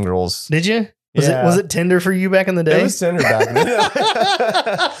up with some girls. Did you? Yeah. Was it Tinder for you back in the day? It was Tinder back in the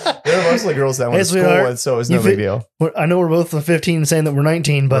day. They were mostly girls that I went Hey, to school sweetheart, with, so it was you no big fit- deal. I know we're both 15 saying that we're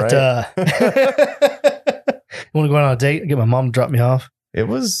 19, but Right. you want to go out on a date and get my mom to drop me off? It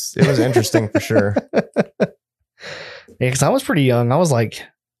was interesting for sure. Yeah, because I was pretty young. I was like,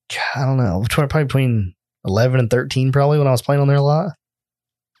 God, I don't know, probably between 11 and 13 probably when I was playing on there a lot.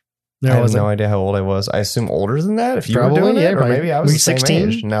 I There have was no idea how old I was. I assume older than that if you Probably, were doing yeah, it, or probably. maybe I was Were you the same 16?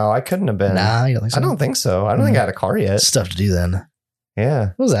 age. No, I couldn't have been. Nah, you don't think so? I don't think so. I don't think I had a car yet. Stuff to do then. Yeah,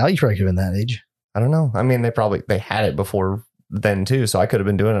 What was that? You probably could have been that age. I don't know. I mean, they had it before then too, so I could have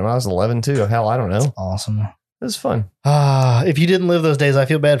been doing it when I was 11 too. Hell, I don't know. It Awesome. was fun, If you didn't live those days, I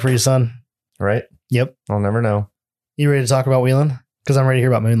feel bad for you, son. right? Yep. I'll never know. You ready to talk about Wheeling? Because I'm ready to hear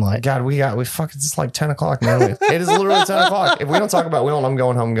about Moonlight. God, we fucking, it's like 10 o'clock, man. It is literally 10 o'clock. If we don't talk about Will, I'm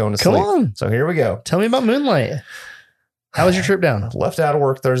going home, going to Come sleep. on. So here we go. Tell me about Moonlight. How was your trip down? Left out of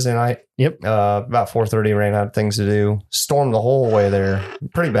work Thursday night. Yep. About 4:30, ran out of things to do. Stormed the whole way there.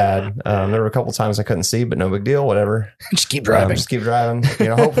 Pretty bad. There were a couple times I couldn't see, but no big deal. Whatever. Just keep driving. Just keep driving.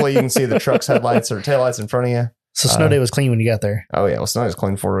 Hopefully you can see the truck's headlights or taillights in front of you. So Snow Day was clean when you got there. Oh yeah, well, snow is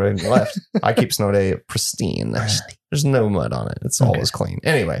clean before we left. I keep Snow Day pristine. There's no mud on it. It's always clean.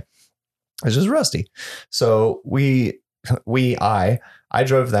 Anyway, it's just rusty. So I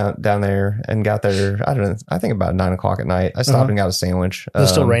drove down there and got there. I don't know. I think about 9 o'clock at night. I stopped and got a sandwich. Was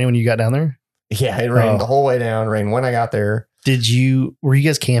it still raining when you got down there? Yeah, it rained Oh. the whole way down. Rained when I got there. Were you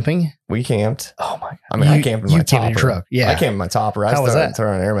guys camping? We camped. Oh my God. I mean, I camped in my camped in your topper. truck. Yeah. I camped in my topper. I How was that?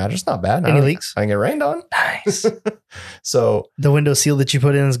 throwing an air mattress. Not bad. Any leaks? I didn't get rained on. Nice. So The window seal that you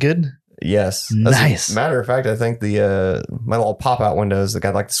put in is good? yes. Nice. As a matter of fact, I think the my little pop-out windows that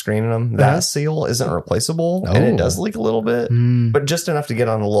got like the screen in them, that Uh-huh. seal isn't replaceable. And it does leak a little bit. Mm. But just enough to get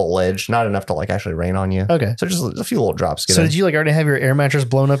on a little ledge, not enough to like actually rain on you. Okay. So just a few little drops get So in. did you like already have your air mattress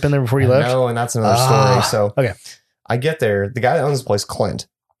blown up in there before you left? No, and that's another Ah, story. So okay. I get there. The guy that owns the place, Clint,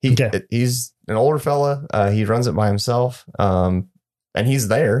 Okay. he's an older fella. He runs it by himself. And he's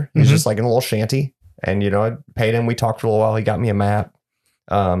there. He's Mhm. just like in a little shanty. And, I paid him. We talked for a little while. He got me a map.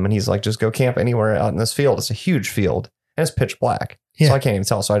 And he's like, just go camp anywhere out in this field. It's a huge field. And it's pitch black. Yeah. So I can't even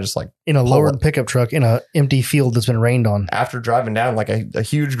tell. So I just like, In a pull lowered up. pickup truck in a empty field that's been rained on. After driving down like a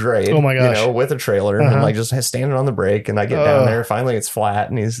huge grade, Oh my gosh. with a trailer Uh-huh. and like just standing on the brake, and I get down there. Finally, it's flat,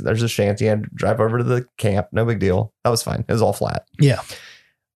 and there's a shanty. I drive over to the camp. No big deal. That was fine. It was all flat. Yeah.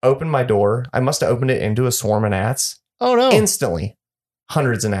 Open my door. I must have opened it into a swarm of gnats. Oh no. Instantly,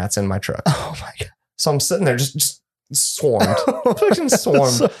 hundreds of gnats in my truck. Oh my God. So I'm sitting there just swarmed, fucking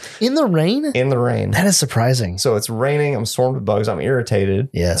swarmed So, in the rain? in the rain. That is surprising. So it's raining. I'm swarmed with bugs. I'm irritated.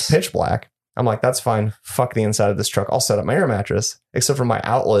 Yes. It's pitch black. I'm like, that's fine. Fuck the inside of this truck. I'll set up my air mattress, except for my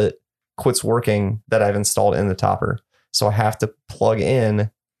outlet quits working that I've installed in the topper. So I have to plug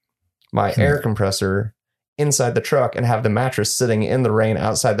in my air compressor inside the truck and have the mattress sitting in the rain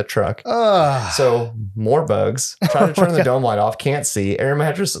outside the truck. So more bugs. Try to Oh my turn the God. dome light off. Can't see. Air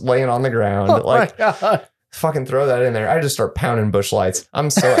mattress laying on the ground. Oh like, my God. fucking throw that in there. I just start pounding bush lights. I'm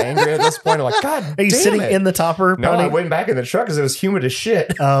so angry at this point. I'm like, God, Are you damn sitting it. in the topper? No, I pounding- went back in the truck because it was humid as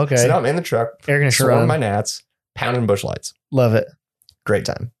shit. Oh, okay. So now I'm in the truck, Air conditioner swarming on. my gnats, pounding bush lights. Love it. Great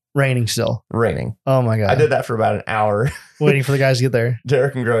time. Raining still. Raining. Oh my God. I did that for about an hour. Waiting for the guys to get there.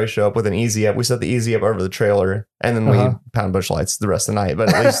 Derek and Growy show up with an easy up. We set the easy up over the trailer, and then we Uh-huh. pound bush lights the rest of the night.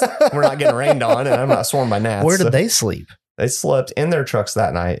 But at least we're not getting rained on, and I'm not swarmed by gnats. Where did So they sleep? they slept in their trucks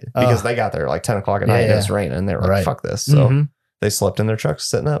that night because Oh. they got there like 10 o'clock at night and Yeah. it's raining. They were like, Right. fuck this. So Mhm. they slept in their trucks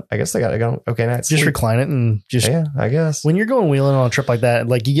sitting up. I guess they got to go. Okay, night. Just sleep. recline it and just. Yeah, I guess. When you're going wheeling on a trip like that,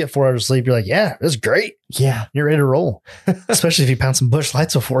 like you get 4 hours of sleep, you're like, yeah, it's great. Yeah. You're ready to roll. Especially if you pound some bush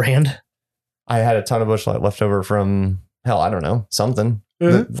lights beforehand. I had a ton of bush light left over from, hell, I don't know, something.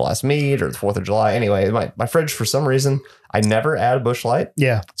 Mhm. The last meet or the 4th of July. Anyway, my fridge, for some reason, I never add bush light.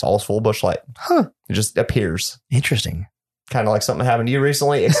 Yeah. It's always full of bush light. Huh. It just appears. Interesting. Kind of like something happened to you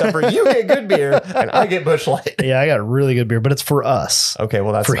recently, except for you get good beer and I get bush light. Yeah, I got really good beer, but it's for us. Okay,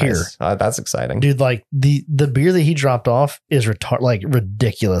 well, that's For nice. here. That's exciting. Dude, like the beer that he dropped off is like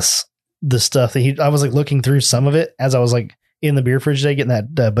ridiculous. The stuff that I was like looking through some of it as I was like in the beer fridge today,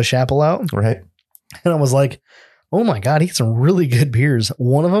 getting that Bush Apple out. Right? And I was like, oh my God, he gets some really good beers.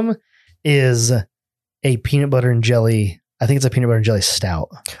 One of them is a peanut butter and jelly. I think it's a peanut butter and jelly stout.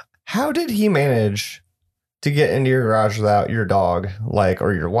 How did he manage to get into your garage without your dog, like,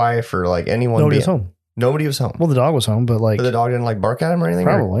 or your wife, or like anyone? Nobody was home. Nobody was home. Well, the dog was home, but like But the dog didn't like bark at him or anything?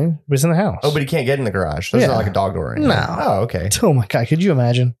 or- probably, but it's in the house. Oh, but he can't get in the garage. There's Yeah. not like a dog door or anything. No. Oh, okay. Oh my God, could you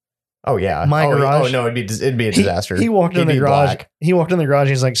imagine? Oh, yeah. My oh, garage- Oh, no, it'd be a disaster. He walked in He'd the be garage. black. He walked in the garage.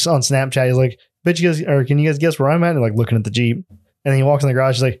 He's like on Snapchat. He's like, "Bet you guys, or can you guys guess where I'm at?" And like looking at the Jeep. And then he walks in the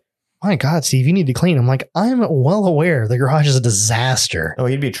garage. He's like, "My God, Steve, you need to clean." I'm like, "I'm well aware the garage is a disaster. Oh,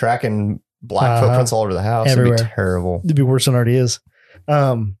 he'd be tracking black Uh-huh. footprints all over the house. Everywhere. It'd be terrible. It'd be worse than it already is."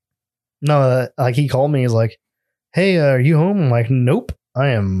 No, like he called me. He's like, "Hey, are you home?" I'm like, "Nope, I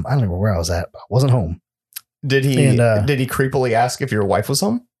am. I don't know where I was at. But I wasn't home." Did he And, did he creepily ask if your wife was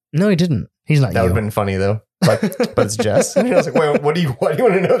home? No, he didn't. He's not That would you. have been funny though. Like, but it's Jess. And I was like, wait, why do you want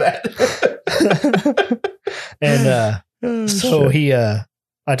to know that? And Oh, so shit.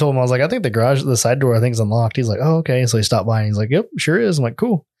 I told him, I was like, I think the side door, I think is unlocked. He's like, oh, okay. So he stopped by and he's like, yep, sure is. I'm like,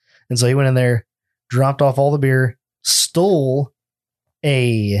 cool. And so he went in there, dropped off all the beer, stole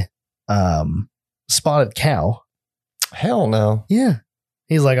a spotted cow. Hell no. Yeah.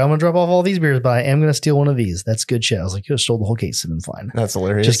 He's like, I'm going to drop off all these beers, but I am going to steal one of these. That's good shit. I was like, you stole the whole case. It's been fine. That's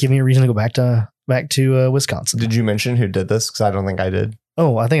hilarious. Just give me a reason to go back to Wisconsin. Did you mention who did this? Because I don't think I did.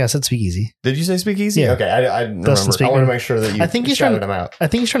 Oh, I think I said Speakeasy. Did you say Speakeasy? Yeah. Okay, I remember. I Speakman. want to make sure that you I think he's shouted trying- him out. I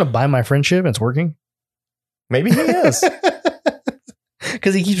think he's trying to buy my friendship and it's working. Maybe he is.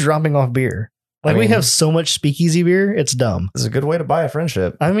 Because he keeps dropping off beer. Like I we mean- have so much Speakeasy beer, it's dumb. This is a good way to buy a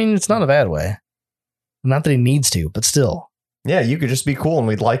friendship. I mean, it's not a bad way. Not that he needs to, but still. Yeah, you could just be cool and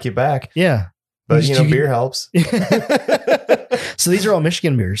we'd like you back. Yeah. But, You- beer helps. So these are all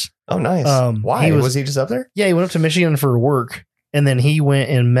Michigan beers. Oh, nice. Why? he Was he just up there? Yeah, he went up to Michigan for work, and then he went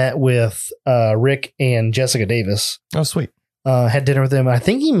and met with Rick and Jessica Davis. Oh, sweet. Had dinner with them. I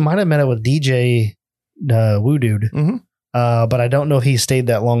think he might have met up with DJ Woo Dude. Mhm. But I don't know if he stayed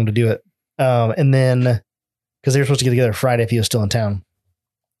that long to do it. And then, because they were supposed to get together Friday if he was still in town.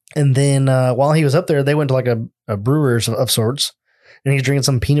 And then while he was up there, they went to like a brewer's of sorts, and he's drinking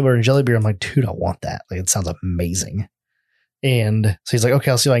some peanut butter and jelly beer. I'm like, dude, I want that. Like, it sounds amazing. And so he's like,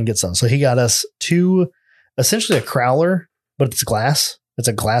 okay, I'll see if I can get some. So he got us essentially a crowler, but it's glass. It's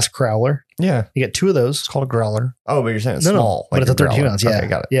a glass crowler. Yeah. You get 2 of those. It's called a growler. Oh, but you're saying it's small. But it's a 32 ounce. Yeah. Okay,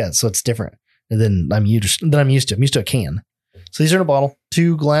 got it. Yeah. So it's different. And then I'm used to a can. So these are in a bottle,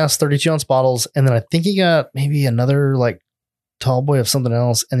 2 glass 32 ounce bottles. And then I think he got maybe another like tall boy of something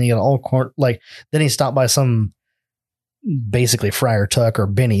else. And then he got all corn. Like, then he stopped by some basically Friar Tuck or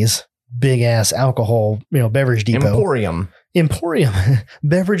Benny's big ass alcohol, beverage depot. Emporium,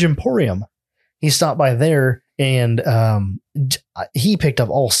 beverage emporium. He stopped by there and he picked up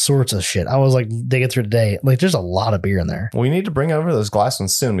all sorts of shit. I was like digging through today. Like, there's a lot of beer in there. We need to bring over those glass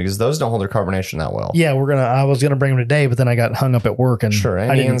ones soon because those don't hold their carbonation that well. Yeah, I was gonna bring them today, but then I got hung up at work and sure.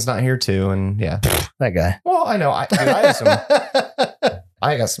 And Ian's not here too, and yeah, that guy. Well, I know. I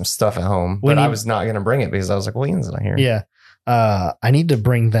got some stuff at home, but I was not gonna bring it because I was like, well, Ian's not here. Yeah, I need to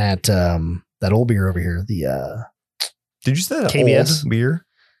bring that old beer over here. The did you say that KBS old beer?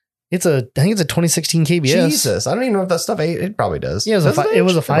 I think it's a 2016 KBS. Jesus, I don't even know if that stuff it probably does. Yeah, it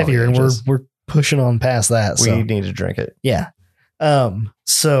was a 5-year, and we're pushing on past that. So. We need to drink it. Yeah.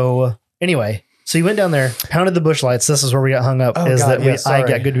 So anyway, so you went down there, pounded the Busch Lights. This is where we got hung up. I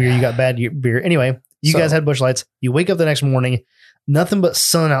got good beer, you got bad beer. Anyway, you guys had Busch Lights. You wake up the next morning, nothing but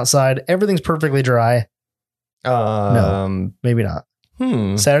sun outside. Everything's perfectly dry. No, maybe not.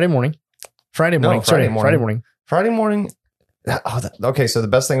 Saturday morning, Friday morning. No, Friday morning. Okay, so the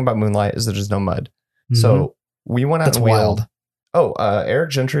best thing about Moonlight is there's no mud. Mm-hmm. So we went out and wheeled. Oh, Eric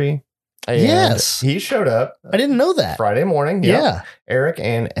Gentry. Yes. He showed up. I didn't know that. Friday morning. Yeah. Eric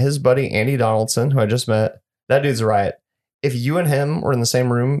and his buddy Andy Donaldson, who I just met. That dude's a riot. If you and him were in the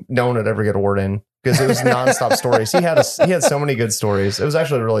same room, no one would ever get a word in because it was nonstop stories. He had so many good stories. It was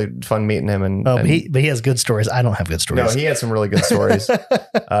actually really fun meeting him. But he has good stories. I don't have good stories. No, he had some really good stories.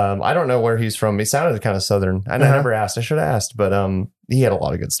 I don't know where he's from. He sounded kind of Southern. And I never asked. I should have asked, but he had a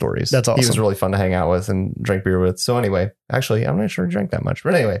lot of good stories. That's awesome. He was really fun to hang out with and drink beer with. So anyway, actually, I'm not sure he drank that much.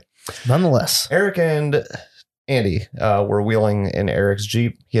 But anyway. Nonetheless. Eric and Andy were wheeling in Eric's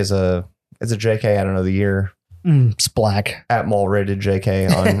Jeep. It's a JK. I don't know the year. It's black. At Mall Rated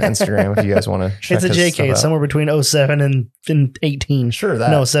JK on Instagram if you guys want to check it's a JK. It's somewhere between 07 and 18. Sure, that.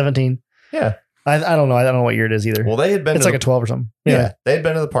 No, 17. Yeah. I don't know. I don't know what year it is either. Well, they had been. It's like a 12 or something. Yeah. They had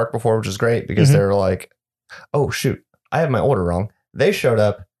been to the park before, which is great because they were like, oh, shoot. I have my order wrong. They showed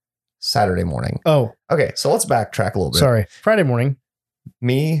up Saturday morning. Oh. Okay. So let's backtrack a little bit. Sorry. Friday morning.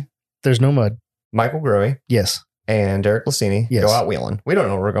 Me. There's no mud. Michael Growy. Yes. And Derek Lassini go out wheeling. We don't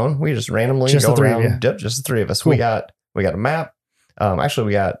know where we're going. We just randomly just go around. Just the 3 of us. Cool. We got a map. Actually,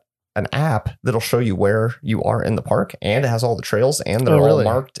 we got an app that'll show you where you are in the park, and it has all the trails, and they're all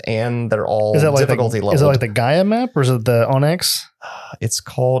marked, and they're all difficulty level. Is it like the Gaia map, or is it the Onyx? It's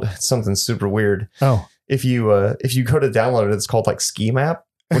called something super weird. Oh, if you go to download it, it's called like Ski Map,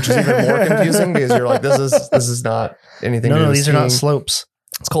 which is even more confusing because you're like, this is not anything. No, these are not slopes.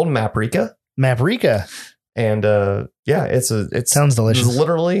 It's called Maprika. And it sounds delicious. It's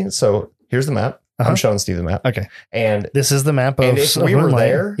literally, so here's the map. I'm showing Steve the map. Okay. And this is the map of, and if we were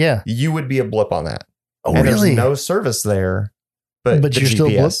there, you would be a blip on that. Oh, and really? There's no service there, but you're GPS. Still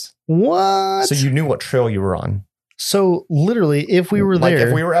blip? What? So you knew what trail you were on. So literally, if we were there,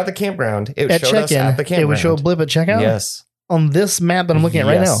 if we were at the campground, it would show us at the campground. It would show a blip at checkout. Yes. On this map that I'm looking at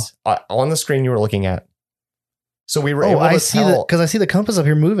right now. On the screen you were looking at. So we were able to tell. Because I see the compass up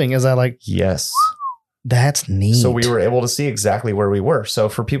here moving as I like. Yes. That's neat. So we were able to see exactly where we were. So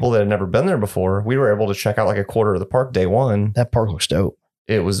for people that had never been there before, we were able to check out like a quarter of the park day one. That park looks dope.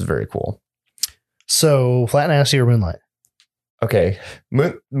 It was very cool. So Flat Nasty or Moonlight? Okay.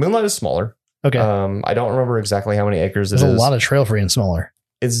 Moonlight is smaller. Okay. I don't remember exactly how many acres There's a lot of trail for being smaller.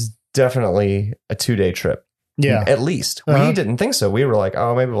 It's definitely a 2-day trip. Yeah. At least. We didn't think so. We were like,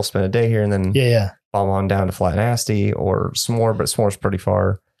 oh, maybe we'll spend a day here and then bomb on down to Flat Nasty or S'more, but S'more's pretty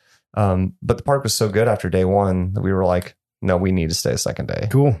far. But the park was so good after day one that we were like, no, we need to stay a second day.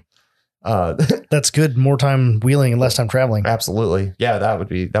 Cool. That's good. More time wheeling and less time traveling. Absolutely. Yeah,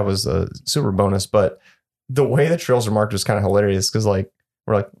 that was a super bonus. But the way the trails are marked was kind of hilarious because like,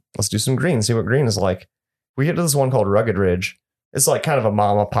 we're like, let's do some green, see what green is like. We get to this one called Rugged Ridge. It's like kind of a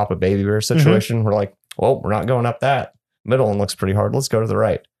mama, papa, baby bear situation. Mm-hmm. We're like, well, we're not going up that. Middle one looks pretty hard. Let's go to the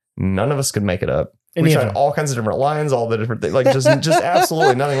right. None of us could make it up. We tried all kinds of different lines, all the different things, like just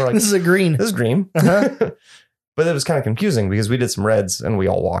absolutely nothing. We're like, this is a green. This is green. Uh-huh. But it was kind of confusing because we did some reds and we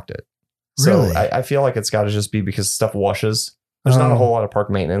all walked it. So Really? I feel like it's got to just be because stuff washes. There's not a whole lot of park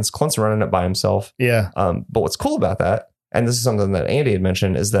maintenance. Clint's running it by himself. Yeah. But what's cool about that, and this is something that Andy had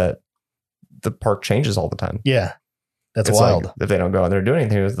mentioned, is that the park changes all the time. Yeah. That's It's wild. like, if they don't go in there and do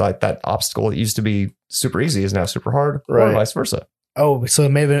anything, it's like that obstacle that used to be super easy is now super hard, or Right. vice versa. Oh, so it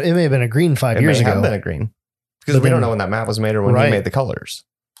may have been a green 5 years It may ago. have been a green because But we don't then- know when that map was made or when Right. he made the colors.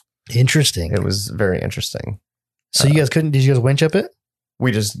 Interesting. It was very interesting. So you guys did you guys winch up it?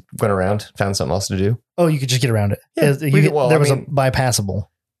 We just went around, found something else to do. Oh, you could just get around it. Yeah, There was a bypassable.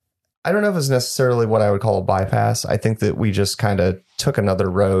 I don't know if it's necessarily what I would call a bypass. I think that we just kind of took another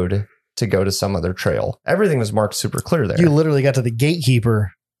road to go to some other trail. Everything was marked super clear there. You literally got to the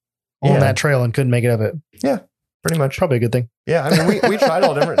gatekeeper on Yeah. that trail and couldn't make it up it. Pretty much. Probably a good thing. Yeah, I mean, we tried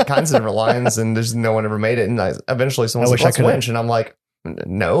all different kinds of different lines, and there's no one ever made it. And eventually, someone I said, wish I "Let's could've- winch," and I'm like,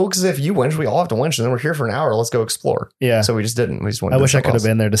 "No, because if you winch, we all have to winch, and then we're here for an hour. Let's go explore." Yeah. So we just didn't. We just went. I to wish I something could have else.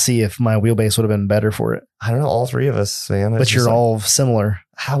 been there to see if my wheelbase would have been better for it. I don't know. All three of us, man. But you're all similar.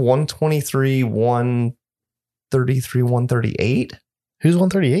 123, 133, 138. Who's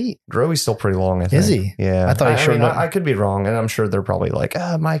 138? Growy's still pretty long. I think. Is he? Yeah. I thought he showed up. I could be wrong, and I'm sure they're probably like,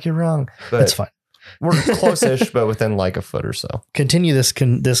 Mike, you're wrong. But That's fine. we're close-ish, but within like a foot or so. Continue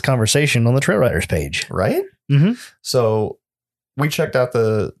this conversation on the Trail Riders page. Right? Mhm. So we checked out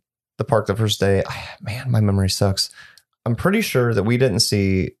the park the first day. Man, my memory sucks. I'm pretty sure that we didn't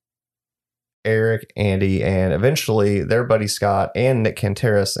see Eric, Andy, and eventually their buddy Scott and Nick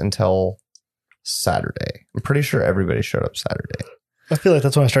Canteras until Saturday. I'm pretty sure everybody showed up Saturday. I feel like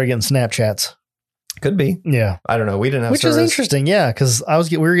that's when I started getting Snapchats. Could be. Yeah. I don't know. We didn't have Which is service. interesting. Yeah. Cause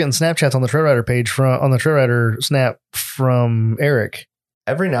we were getting Snapchats on the Trail Rider page on the Trail Rider Snap from Eric.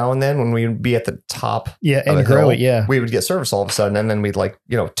 Every now and then when we'd be at the top, Yeah. of And the grow hill, it. Yeah. we would get service all of a sudden, and then we'd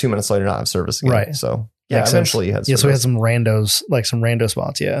 2 minutes later not have service again. Right. So yeah, Makes eventually you had Yeah. service. So we had some randos, like some rando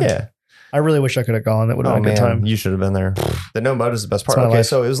spots. Yeah. Yeah. I really wish I could have gone. That would have Oh been a man, good time. you should have been there. The no mud is the best part. It's my Okay, life.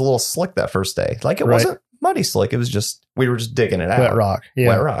 so it was a little slick that first day. Like it Right. wasn't muddy slick. It was just we were just digging it out. Wet rock. Yeah.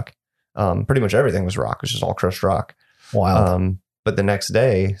 Wet rock. Pretty much everything was rock. It was just all crushed rock. Wow. But the next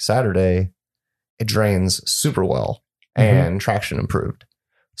day, Saturday, it drains super well and traction improved.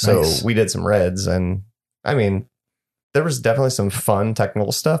 So Nice. we did some reds, and I mean, there was definitely some fun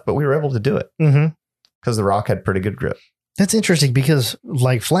technical stuff, but we were able to do it Mm-hmm. because the rock had pretty good grip. That's interesting because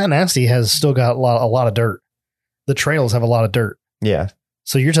like Flat Nasty has still got a lot of dirt. The trails have a lot of dirt. Yeah.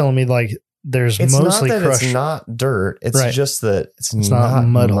 So you're telling me like there's It's mostly not that crushed. it's not dirt. It's Right. just that it's not not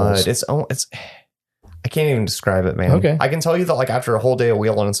mud mud. holes. It's I can't even describe it, man. Okay. I can tell you that after a whole day of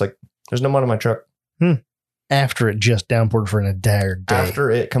wheeling, it's like there's no mud on my truck. After it just downpoured for an entire day. After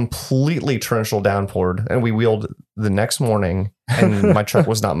it completely torrential downpoured, and we wheeled the next morning, and my truck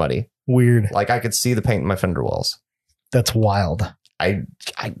was not muddy. Weird. I could see the paint in my fender wells. That's wild.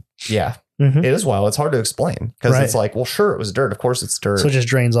 Yeah, Mhm. it is wild. It's hard to explain because Right. it's like, well, sure, it was dirt. Of course, it's dirt. So it just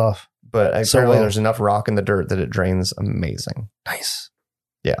drains off. but so apparently, well. there's enough rock in the dirt that it drains amazing. Nice.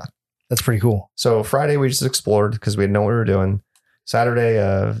 Yeah. That's pretty cool. So Friday we just explored because we didn't know what we were doing. Saturday,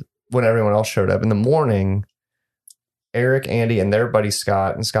 when everyone else showed up in the morning, Eric, Andy, and their buddy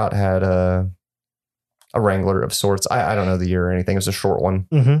Scott, and Scott had a Wrangler of sorts. I don't know the year or anything. It was a short one,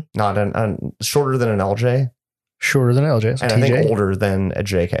 Mm-hmm. not shorter than an LJ, Shorter than LJ. So and TJ. I think older than a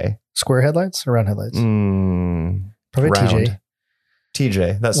JK. Square headlights or round headlights? Probably Round. TJ.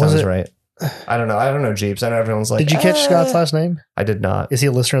 TJ. That Was sounds it- right. I don't know. I don't know Jeeps. I know everyone's like, Did you catch Scott's last name? I did not. Is he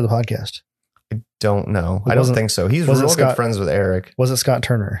a listener of the podcast? I don't know. It I don't wasn't- think so. He's wasn't real good Scott- friends with Eric. Was it Scott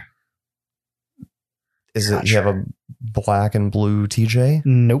Turner? Is Not it you have a black and blue TJ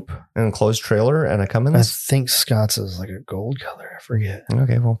Nope. and a closed trailer and a I Cummins? think Scott's is like a gold color. I forget.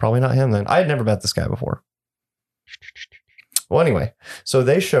 Okay, well, probably not him then. I had never met this guy before. Well, anyway, so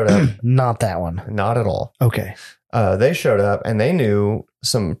they showed up. Not that one. Not at all. Okay. They showed up and they knew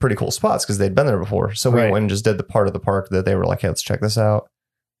some pretty cool spots because they'd been there before. So we Right. went and just did the part of the park that they were like, hey, let's check this out.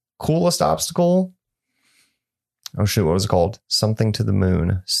 Coolest obstacle. Oh, shoot. What was it called? Something to the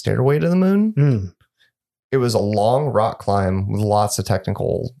moon. Stairway to the moon. Mm. It was a long rock climb with lots of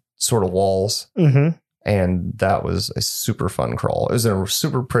technical sort of walls. Mm-hmm. And that was a super fun crawl. It was in a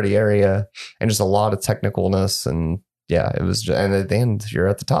super pretty area and just a lot of technicalness. And yeah, it was, and at the end, you're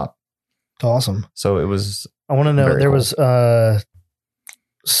at the top. Awesome. So it was, I want to know, Very there cool. was,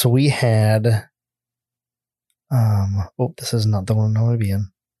 so we had, this is not the one I want to be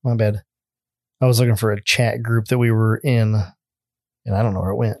in. My bad. I was looking for a chat group that we were in and I don't know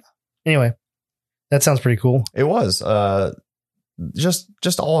where it went. Anyway, that sounds pretty cool. it was,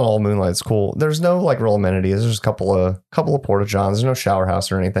 just all in all, Moonlight's cool. There's no like real amenities. There's just a couple of porta johns. There's no shower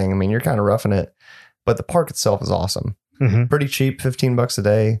house or anything. I mean, you're kind of roughing it, but the park itself is awesome. Mm-hmm. Pretty cheap, $15 a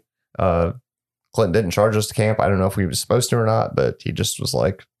day. Clinton didn't charge us to camp. I don't know if we were supposed to or not, but he just was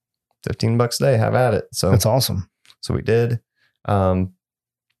like, $15 a day, have at it. So That's awesome. So we did.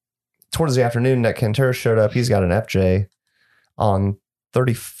 Towards the afternoon, Nick Cantera showed up. He's got an FJ on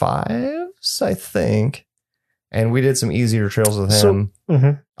 35s, I think. And we did some easier trails with him.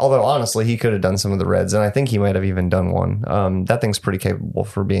 Although, honestly, he could have done some of the reds, and I think he might have even done one. That thing's pretty capable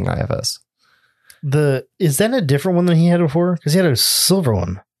for being IFS. Is that a different one than he had before? Because he had a silver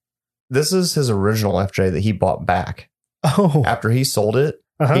one. This is his original FJ that he bought back. Oh. After he sold it,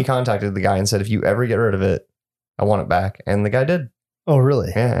 he contacted the guy and said, if you ever get rid of it, I want it back. And the guy did. Oh,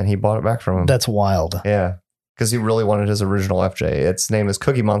 really? Yeah, and he bought it back from him. That's wild. Yeah, because he really wanted his original FJ. Its name is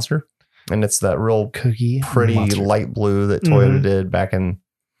Cookie Monster, and it's that real pretty Monster. light blue that Toyota did back in,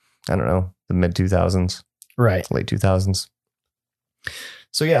 I don't know, the mid 2000s. Right. Late 2000s.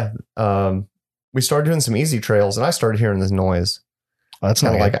 So yeah, we started doing some easy trails, and I started hearing this noise. Oh, that's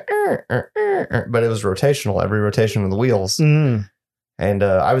not like but it was rotational, every rotation of the wheels. And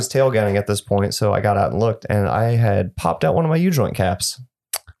I was tail gunning at this point, so I got out and looked, and I had popped out one of my U-joint caps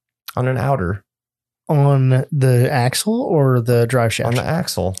on an outer. On the axle or the drive shaft? On the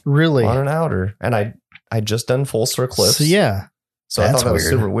axle. Really? On an outer. And I just done full circle clips. So yeah. So I thought that was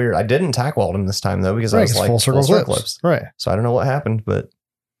super weird. I didn't tack weld him this time, though, because I was like, full circle clips. Right. So I don't know what happened, but...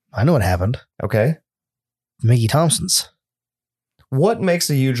 I know what happened. Okay. Mickey Thompson's. What makes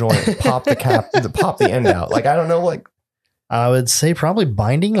a U-joint pop the cap, pop the end out? Like, I don't know, like... I would say probably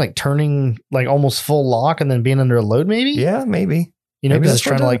binding, like turning like almost full lock and then being under a load, maybe? Yeah, maybe. You know, Maybe because it's that's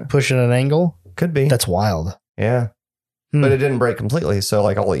trying to what like push at an angle. Could be. That's wild. Yeah. But it didn't break completely. So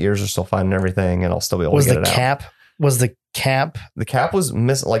like all the ears are still fine and everything, and I'll still be able to get it out. Was the cap? The cap was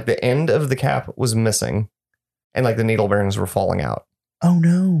missing. Like the end of the cap was missing, and like the needle bearings were falling out. Oh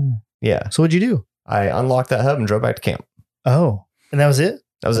no. Yeah. So what'd you do? I unlocked that hub and drove back to camp. Oh. And that was it?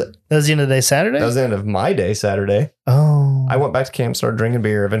 That was it. That was the end of the day Saturday? That was the end of my day Saturday. Oh. I went back to camp, started drinking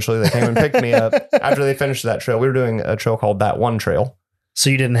beer. Eventually they came and picked me up after they finished that trail. We were doing a trail called That One Trail.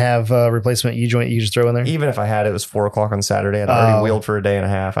 So you didn't have a replacement U-joint you just throw in there? Even if I had, it was 4:00 on Saturday. I'd already wheeled for a day and a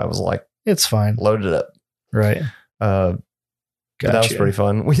half. I was like, it's fine. Loaded it up. Right. But that was pretty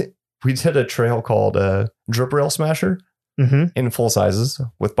fun. We did a trail called Drip Rail Smasher in full sizes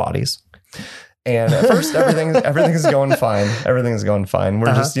with bodies. And at first, everything's going fine. Everything's going fine.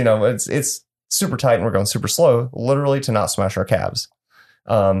 We're just, it's super tight and we're going super slow, literally to not smash our cabs.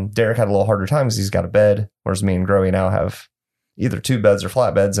 Derek had a little harder time because he's got a bed, whereas me and Growy now have either two beds or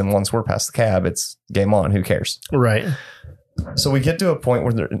flat beds. And once we're past the cab, it's game on. Who cares? Right. So we get to a point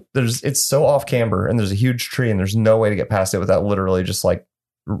where it's so off camber and there's a huge tree and there's no way to get past it without literally just like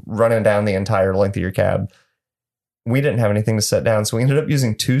running down the entire length of your cab. We didn't have anything to set down. So we ended up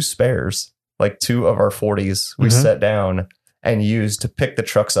using two spares. Like two of our 40s we set down and used to pick the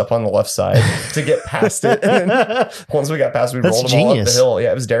trucks up on the left side to get past it. And then once we got past, we rolled them all up the hill.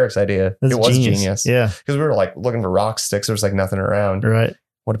 Yeah, it was Derek's idea. It was genius. Yeah. Because we were like looking for rock sticks. There was like nothing around. Right.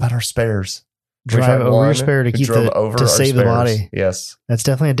 What about our spares? Drive over your spare to keep to save the body. Yes. That's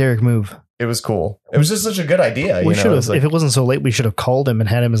definitely a Derek move. It was cool. It was just such a good idea. We should have, if it wasn't so late, we should have called him and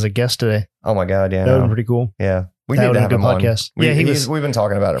had him as a guest today. Oh my God. Yeah. That would have been pretty cool. Yeah. We need to have him on. Podcast. We've been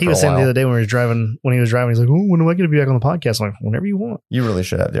talking about it for a while. He was saying the other day when he was driving, he's like, oh, when am I going to be back on the podcast? I'm like, whenever you want. You really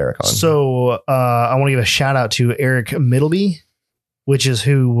should have Derek on. So I want to give a shout out to Eric Middleby, which is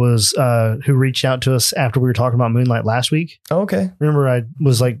who reached out to us after we were talking about Moonlight last week. Oh, okay. Remember I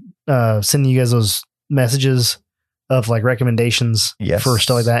was like sending you guys those messages of like recommendations for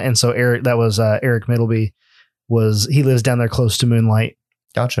stuff like that. And so Eric Middleby he lives down there close to Moonlight.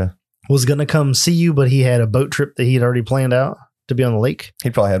 Gotcha. Was going to come see you, but he had a boat trip that he had already planned out to be on the lake.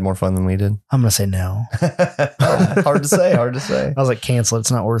 He probably had more fun than we did. I'm going to say no. Hard to say. I was like, cancel it.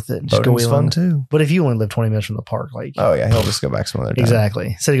 It's not worth it. Just Boating's fun too. But if you only live 20 minutes from the park, like, oh yeah, he'll just go back some other time.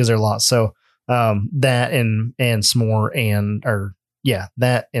 Exactly. Said he goes there a lot. So that and S'more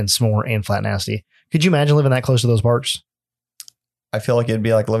that and S'more and Flat Nasty. Could you imagine living that close to those parks? I feel like it'd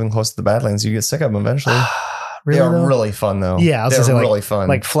be like living close to the Badlands. You get sick of them eventually. Really, they are really fun though. Yeah, I was they're say, really fun.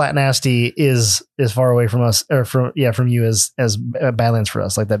 Like Flat Nasty is as far away from us, or from you as Badlands for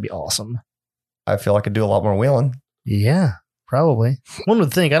us. Like that'd be awesome. I feel I could do a lot more wheeling. Yeah, probably. One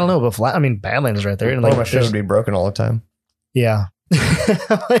would think. I don't know, but Badlands is right there. And like my shit would be broken all the time. Yeah.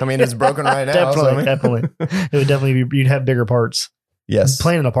 I mean, it's broken right now. Definitely. It would definitely be. You'd have bigger parts. Yes.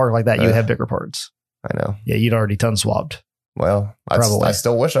 Playing in a park like that, you'd have bigger parts. I know. Yeah, you'd already ton swapped. Well, I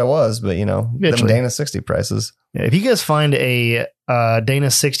still wish I was, but them Dana 60 prices. Yeah, if you guys find a Dana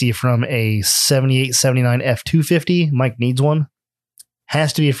 60 from a 78, 79 F250, Mike needs one.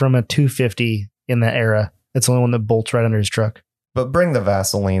 Has to be from a 250 in that era. That's the only one that bolts right under his truck. But bring the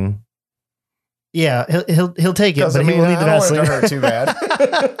Vaseline. Yeah, he'll take it, but I he will need the I don't want it to Vaseline.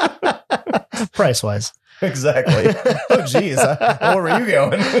 hurt too bad. Price wise. Exactly. Oh, geez. Where were you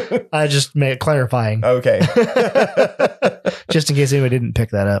going? I just made it clarifying. Okay. Just in case anybody didn't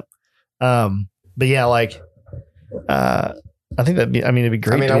pick that up. But yeah, like, I think it'd be great. I mean,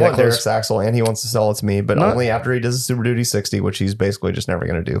 to I be want that close. Derek's axle and he wants to sell it to me, but Not- only after he does a Super Duty 60, which he's basically just never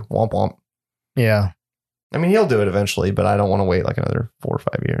going to do. Womp womp. Yeah, I mean, he'll do it eventually, but I don't want to wait like another 4 or 5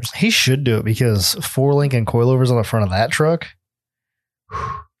 years. he should do it because 4-link and coilovers on the front of that truck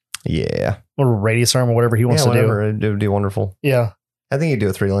Yeah. or radius arm or whatever he wants to whatever. It would be wonderful. do. Yeah, I think he'd do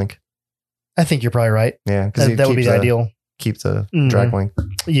a 3-link. I think you're probably right. Yeah. Because That would be the ideal. Keep the Mhm. drag link.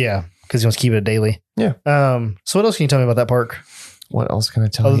 Yeah, because he wants to keep it daily. Yeah. So what else can you tell me about that park What else can I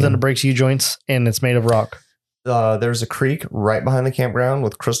tell other you? than the brakes U joints and it's made of rock? There's a creek right behind the campground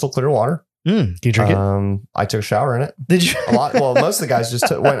with crystal clear water. Can you drink it? I took a shower in it. Did you? A lot. Well, most of the guys just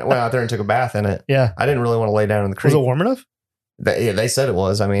went out there and took a bath in it. Yeah. I didn't really want to lay down in the creek. Was it warm enough? They said it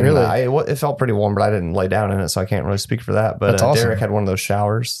was. I mean, Really? it felt pretty warm, but I didn't lay down in it, so I can't really speak for that. But That's awesome. Derek had one of those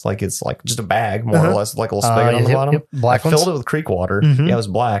showers. Like it's like just a bag, more or less, like a little spigot on the bottom. Black I ones. filled it with creek water. Mhm. Yeah, it was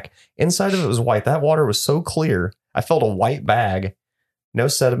black. Inside of it was white. That water was so clear. I filled a white bag. No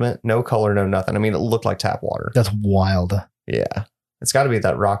sediment, no color, no nothing. I mean, it looked like tap water. That's wild. Yeah. It's got to be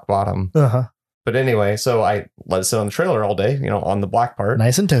that rock bottom. Uh-huh. But anyway, so I let it sit on the trailer all day, on the black part.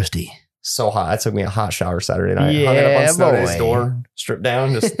 Nice and toasty. So hot. It took me a hot shower Saturday night. Hung it up Yeah, on Snow Day's boy. door, stripped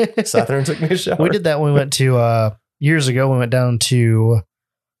down, just sat there and took me a shower. We did that when we went to years ago. We went down to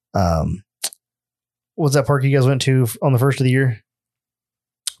what's that park you guys went to on the first of the year?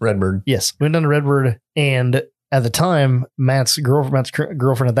 Redbird. Yes, we went down to Redbird, and at the time, Matt's girlfriend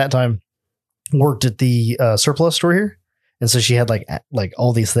at that time worked at the surplus store here, and so she had like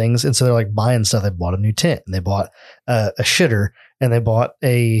all these things, and so they're like buying stuff. They bought a new tent, and they bought a shitter, and they bought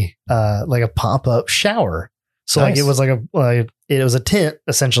a pop up shower. So Nice. like it was it was a tent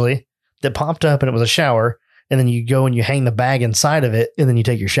essentially that popped up, and it was a shower. And then you go and you hang the bag inside of it, and then you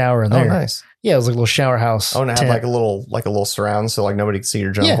take your shower in there. Oh, nice. Yeah, it was like a little shower house. Oh, and it had tent. like a little surround, so like nobody could see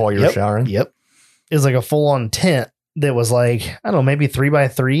your junk Yeah, while you were showering. Yep. It was like a full on tent that was like, I don't know, maybe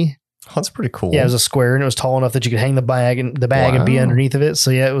 3x3. Oh, that's pretty cool. Yeah, it was a square, and it was tall enough that you could hang the bag and be Wow. underneath of it. So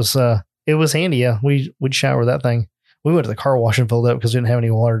yeah, it was handy. Yeah, we'd shower that thing. We went to the car wash and filled it up because we didn't have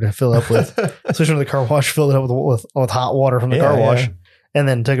any water to fill up with. So we went to the car wash, filled it up with hot water from the Yeah, car wash, yeah. and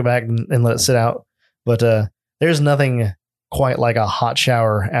then took it back and let it sit out. But there's nothing quite like a hot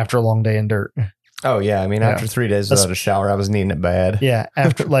shower after a long day in dirt. Oh yeah, I mean, Yeah. after 3 days without a shower, I was needing it bad. Yeah,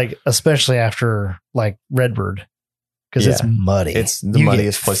 after especially after like Redbird, because it's Yeah. muddy. It's the You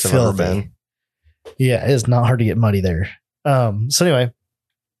muddiest get place I've ever filthy. been. Yeah, it is not hard to get muddy there. So anyway,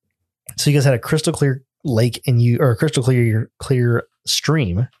 so you guys had a crystal clear lake or a crystal clear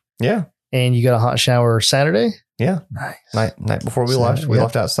stream, Yeah, and you got a hot shower Saturday. yeah. Nice. Night before we Saturday, left, we yeah.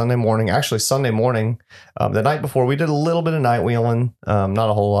 left out Sunday morning. Actually, Sunday morning, the night before, we did a little bit of night wheeling. Not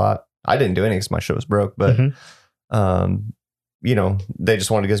a whole lot. I didn't do anything because my shit was broke, but Mhm. they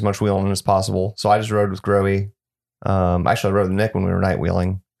just wanted to get as much wheeling as possible. So I just rode with Growy. Actually, I rode with Nick when we were night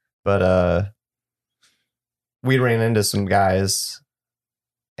wheeling, but we ran into some guys,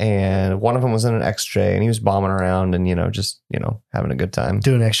 and one of them was in an XJ, and he was bombing around and just having a good time,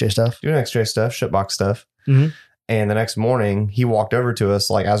 Doing XJ stuff. doing XJ stuff, shitbox stuff. Mhm. And the next morning, he walked over to us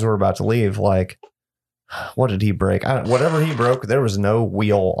like as we were about to leave, like, what did he break? Whatever he broke, there was no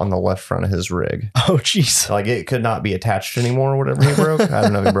wheel on the left front of his rig. Oh, jeez. Like it could not be attached anymore, whatever he broke. I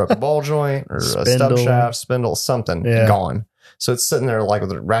don't know if he broke a ball joint or a stub Spindle. shaft, spindle, something. Yeah. Gone. So it's sitting there like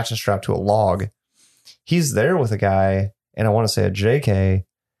with a ratchet strap to a log. He's there with a guy, and I want to say a JK,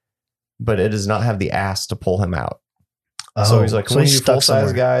 but it does not have the ass to pull him out. So he's like, so "Can he's you stuck full size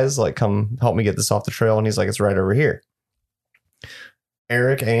somewhere. guys like come help me get this off the trail?" And he's like, "It's right over here."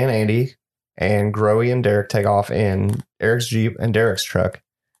 Eric and Andy and Growy and Derek take off in Eric's Jeep and Derek's truck.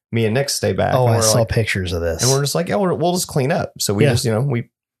 Me and Nick stay back. Oh, and I we're saw like, pictures of this. and we're just like, "Yeah, we'll just clean up." So we Yeah. just we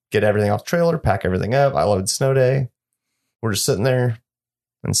get everything off the trailer, pack everything up. I load Snow Day. We're just sitting there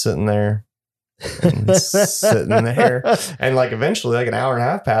and sitting there. And sitting there, and like eventually, like an hour and a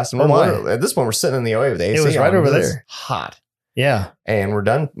half passed, and Oh, we're my. literally- at this point we're sitting in the OA with the AC. It was right on, over because it's there. hot, Yeah, and we're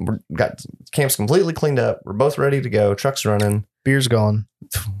done. We got camp's completely cleaned up. We're both ready to go. Truck's running. beer's gone.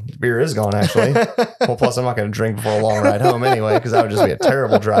 Beer is gone actually. Well, plus I'm not going to drink before a long ride home anyway, because that would just be a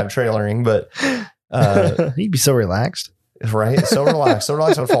terrible drive trailering. But You'd be so relaxed. right, so relaxed,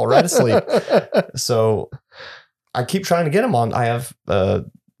 I'd fall right asleep. So I keep trying to get him on. I have a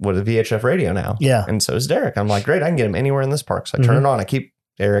VHF radio now. Yeah. And so is Derek. I'm like, great, I can get him anywhere in this park. So I turn it on. I keep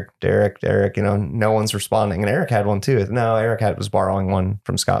Derek, no one's responding. And Eric had one too. No, Eric was borrowing one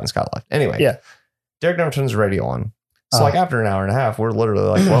from Scott and Scott left. Anyway, Yeah. Derek never turns the radio on. So like after an hour and a half, we're literally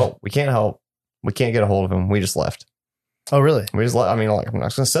like, well, we can't help. We can't get a hold of him. We just left. Oh, really? We just left. I mean, like, I'm not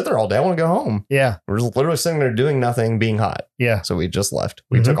just going to sit there all day. I want to go home. Yeah. We're just literally sitting there doing nothing, being hot. Yeah. So we just left.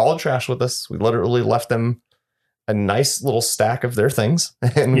 We took all the trash with us. We literally left them a nice little stack of their things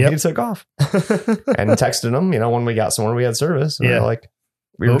and we took off and texted them, when we got somewhere we had service. And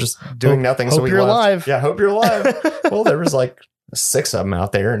we were just doing nothing. Hope so we you're left. alive. Yeah. Hope you're alive. Well, there was like 6 of them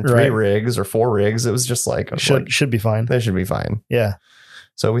out there and 3 rigs or 4 rigs. It was just like, should be fine. They should be fine. Yeah.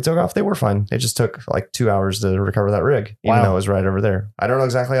 So we took off. They were fine. It just took like 2 hours to recover that rig, even though it was right over there. I don't know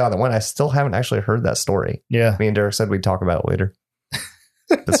exactly how that went. I still haven't actually heard that story. Yeah. Me and Derek said we'd talk about it later.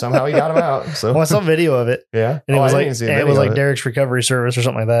 But somehow he got him out. So I saw a video of it. Yeah. And it was like Derek's recovery service or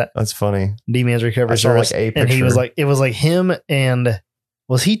something like that. That's funny. D-Man's recovery service. Like a picture. And he was like, it was like him and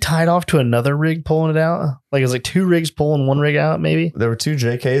was he tied off to another rig pulling it out? Like it was like 2 rigs pulling 1 rig out, maybe? There were 2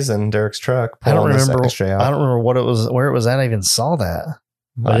 JKs in Derek's truck. I don't remember. Out. I don't remember what it was, where it was at. I even saw that.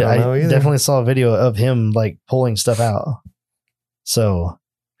 I don't know either. Definitely saw a video of him like pulling stuff out. So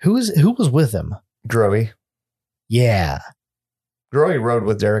who was with him? Growy. Yeah. Growy rode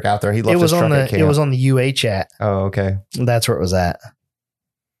with Derek out there. He left his truck at camp. It was on the UA chat. Oh, okay. That's where it was at.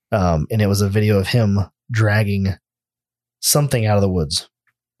 And it was a video of him dragging something out of the woods.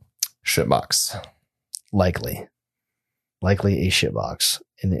 Shitbox. Likely a shitbox.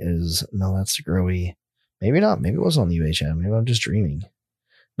 And it is, no, that's Growy. Maybe not. Maybe it was on the UA chat. Maybe I'm just dreaming.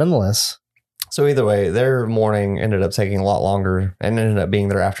 Nonetheless. So either way, their morning ended up taking a lot longer and ended up being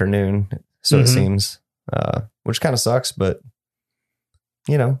their afternoon. So it seems, which kind of sucks, but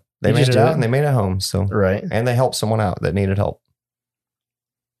they made it out and they made it home. So, right. And they helped someone out that needed help.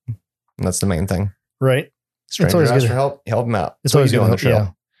 And that's the main thing. Right. Stranger asked for help, help them out. It's always good to help. Yeah.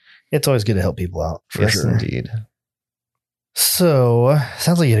 It's always good to help people out. For yes, sure. Indeed. So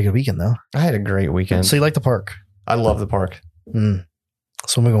sounds like you had a good weekend though. I had a great weekend. So you like the park? I love the park. So when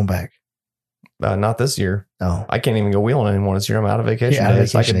are we going back? Not this year. No. I can't even go wheeling anymore this year. I'm out of vacation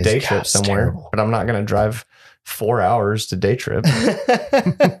days. I could day trip somewhere, but I'm not going to drive 4 hours to day trip.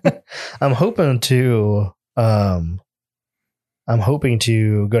 I'm hoping to go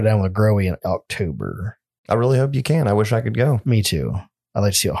down with Growy in October. I really hope you can. I wish I could go. Me too. I'd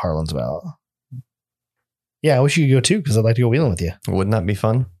like to see what Harlan's about. Yeah, I wish you could go too, because I'd like to go wheeling with you. Wouldn't that be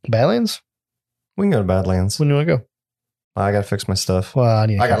fun? Badlands? We can go to Badlands. When do you want to go? I got to fix my stuff. Well,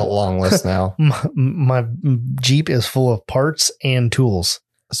 I got a long list now. My Jeep is full of parts and tools.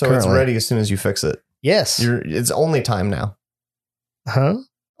 So currently. It's ready as soon as you fix it. Yes. It's only time now. Huh?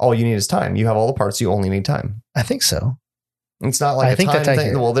 All you need is time. You have all the parts. You only need time. I think so. It's not like a time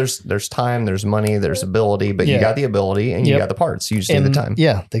thing. Well, there's time, there's money, there's ability, but you got the ability and you got the parts. You just need the time.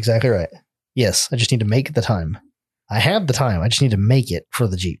 Yeah, exactly right. Yes, I just need to make the time. I have the time. I just need to make it for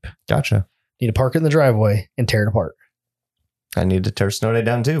the Jeep. Gotcha. Need to park it in the driveway and tear it apart. I need to tear snow day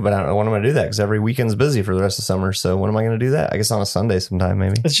down too, but I don't know when I'm going to do that because every weekend's busy for the rest of summer. So when am I going to do that? I guess on a Sunday sometime,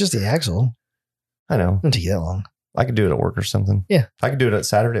 maybe. It's just the axle. I know. It doesn't take you that long. I could do it at work or something. Yeah. I could do it at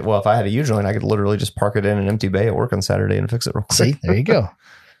Saturday. Well, if I had a U-joint, I could literally just park it in an empty bay at work on Saturday and fix it real quick. See, there you go.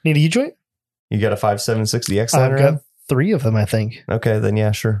 Need a U-joint? You got a 5760X I've liner? got 3 of them, I think. Okay, then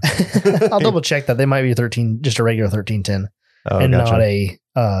yeah, sure. I'll double check that. They might be 13, just a regular 1310 and gotcha. Not a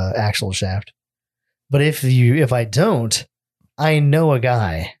axle shaft. But if I don't, I know a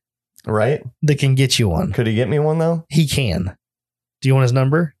guy. Right? That can get you one. Could he get me one though? He can. Do you want his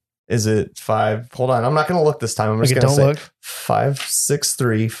number? Is it 5? Hold on. I'm not going to look this time. I'm just going to say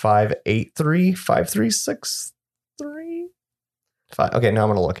 563-583-5363. 5. Okay, now I'm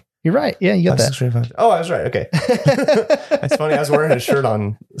going to look. You're right. Yeah, you got that. Oh, I was right. Okay. It's funny. I was wearing his shirt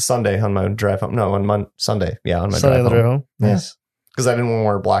on Sunday on my drive home. No, on Sunday. Yeah, on my Sunday drive home. Yes. Because I didn't want to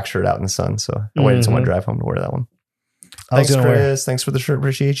wear a black shirt out in the sun. So I waited until my drive home to wear that one. Thanks, Chris. Thanks for the shirt.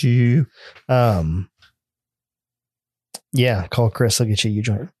 Appreciate you. Yeah, call Chris. I'll get you a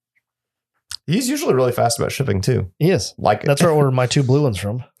U-joint. He's usually really fast about shipping too. He is. That's where I ordered my 2 blue ones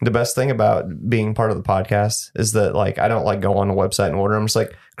from. The best thing about being part of the podcast is that I don't go on the website and order. I'm just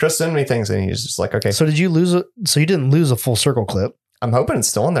like, Chris, send me things. And he's just like, okay. So you didn't lose a full circle clip? I'm hoping it's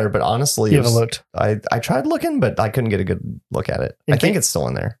still in there, but honestly, you haven't looked. I tried looking, but I couldn't get a good look at it. I think it's still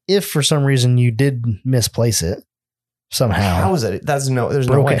in there. If for some reason you did misplace it somehow. How is it? There's no way.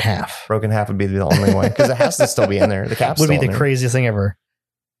 Broken half. Broken half would be the only way because it has to still be in there. The cap would be the craziest thing ever.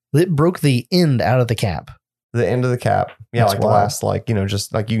 It broke the end out of the cap. The end of the cap. Yeah, that's wild. The last,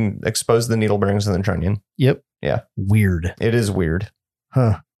 just you can expose the needle bearings and the trunnion. Yep. Yeah. Weird. It is weird.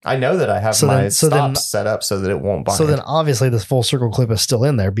 Huh. I know that I have So my then- so then- stops set up so that it won't bind. So then obviously this full circle clip is still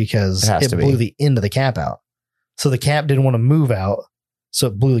in there because It has it to blew be. the end of the cap out. So the cap didn't want to move out. So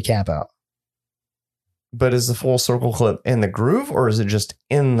it blew the cap out. But is the full circle clip in the groove or is it just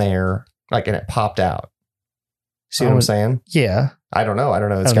in there, like, and it popped out? See what I'm saying? Yeah. I don't know.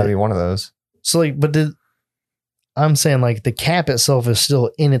 It's I got to mean- be one of those. So like, but I'm saying like the cap itself is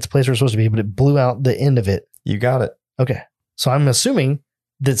still in its place where it's supposed to be, but it blew out the end of it. You got it. Okay. So I'm assuming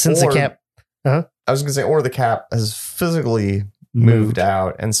that since Or- the cap I was going to say, or the cap has physically moved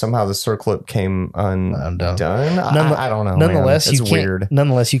out and somehow the circlip came undone. I don't know. Nonetheless, man. It's you can't. weird.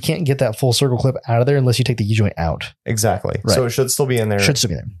 Nonetheless, you can't get that full circle clip out of there unless you take the U joint out. Exactly. Right. So it should still be in there, Should still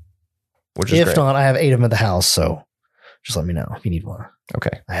be there. which is If great. not, I have 8 of them at the house, so just let me know if you need one.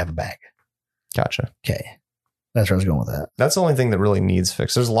 Okay. I have a bag. Gotcha. Okay, that's where I was going with that. That's the only thing that really needs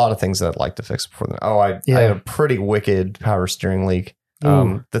fixed. There's a lot of things that I'd like to fix before then. I had a pretty wicked power steering leak.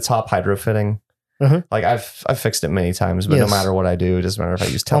 Ooh. The top hydro fitting. Uh-huh. Like I've fixed it many times, but no Yes. matter what I do, it doesn't matter if I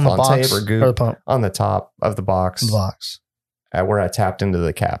use On the Teflon box tape or goo or the pump. on the top of the box, The box. Where I tapped into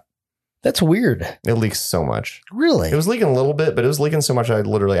the cap. That's weird. It leaks so much. Really? It was leaking a little bit, but it was leaking so much I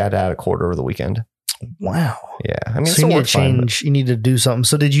literally had to add a quarter over the weekend. Wow. Yeah, I mean, So it's you a need to work fine, but- change. You need to do something.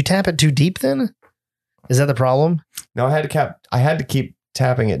 So did you tap it too deep then? Is that the problem? No, I had to keep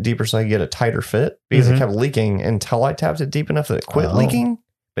tapping it deeper so I could get a tighter fit because Mhm. it kept leaking until I tapped it deep enough that it quit Oh. leaking.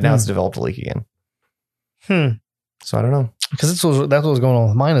 But now it's Hmm. developed a leak again. Hmm. So I don't know. Because that's what was going on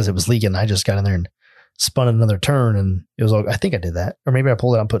with mine. Is it was leaking. I just got in there and spun it another turn, and it was. I think I did that, or maybe I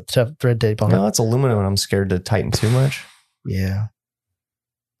pulled it out and put thread tape on No, it. it's aluminum and I'm scared to tighten too much. Yeah.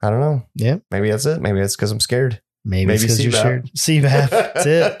 I don't know. Yeah. Maybe that's it. Maybe it's because I'm scared. Maybe it's because you're CVAP. scared. CVAP. That's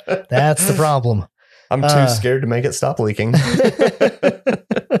it. That's the problem. I'm too scared to make it stop leaking.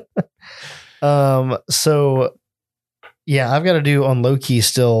 So yeah, I've got to do on low key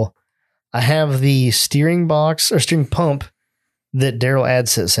still. I have the steering box or steering pump that Daryl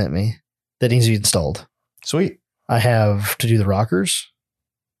Adsit sent me that needs to be installed. Sweet. I have to do the rockers.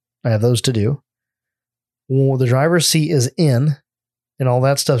 I have those to do. Well, the driver's seat is in and all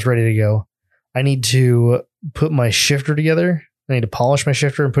that stuff's ready to go. I need to put my shifter together. I need to polish my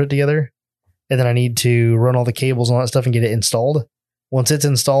shifter and put it together. And then I need to run all the cables and all that stuff and get it installed. Once it's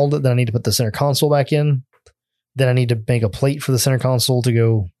installed, then I need to put the center console back in. Then I need to make a plate for the center console to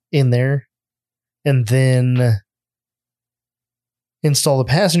go in there. And then install the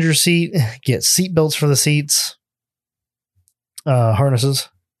passenger seat, get seat belts for the seats, harnesses.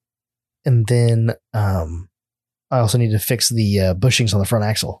 And then I also need to fix the bushings on the front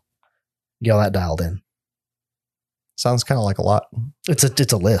axle. Get all that dialed in. Sounds kind of like a lot. It's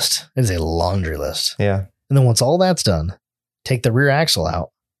a list. It is a laundry list. Yeah. And then once all that's done, take the rear axle out,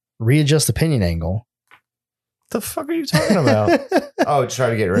 readjust the pinion angle. The fuck are you talking about? Oh, try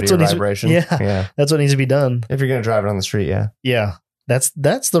to get rid of That's your what needs- vibration. yeah. Yeah. That's what needs to be done. If you're going to drive it on the street, yeah. Yeah. That's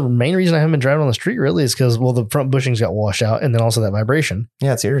the main reason I haven't been driving on the street really is because, well, the front bushings got washed out and then also that vibration.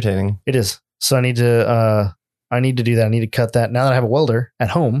 Yeah, it's irritating. It is. So I need to do that. I need to cut that. Now that I have a welder at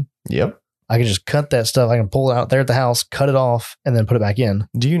home, Yep. I can just cut that stuff. I can pull it out there at the house, cut it off, and then put it back in.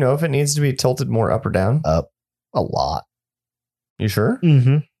 Do you know if it needs to be tilted more up or down? Up a lot. You sure?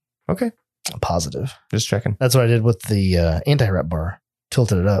 Mm-hmm. Okay. Positive. Just checking. That's what I did with the anti-rep bar.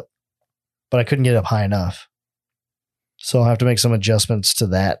 Tilted it up. But I couldn't get it up high enough. So I'll have to make some adjustments to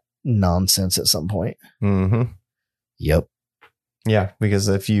that nonsense at some point. Mm-hmm. Yep. Yeah, because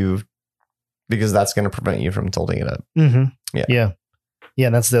that's going to prevent you from tilting it up. Mm-hmm. Yeah. Yeah. Yeah,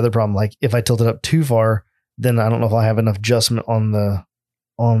 and that's the other problem. Like if I tilt it up too far, then I don't know if I have enough adjustment on the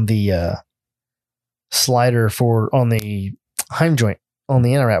slider on the Heim joint on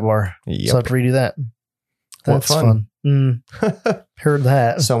the anti-wrap bar. Yep. So I have to redo that. What That's fun. fun. Heard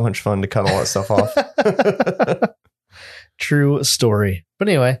that. So much fun to cut all that stuff off. True story. But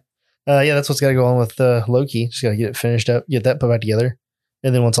anyway, yeah, that's what's got to go on with Loki. Just got to get it finished up, get that put back together.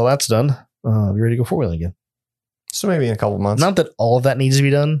 And then once all that's done, be ready to go four-wheeling again. So maybe in a couple months. Not that all of that needs to be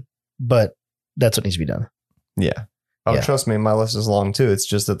done, but that's what needs to be done. Yeah. Oh, Yeah. trust me, my list is long too. It's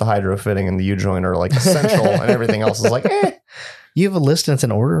just that the hydro fitting and the U-joint are like essential and everything else is like, You have a list and it's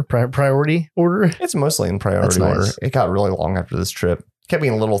in order, priority order. It's mostly in priority That's nice. order. It got really long after this trip. Kept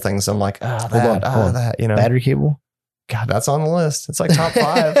being little things. I'm like, Hold on. that, you know. Battery cable. God, that's on the list. It's like top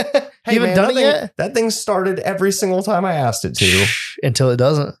 5. Hey, You haven't done it yet? That thing started every single time I asked it to. Until it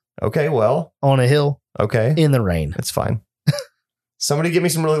doesn't. Okay, well, On a hill okay. in the rain. It's fine. Somebody give me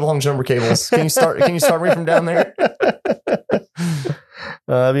some really long jumper cables. Can you start me from down there?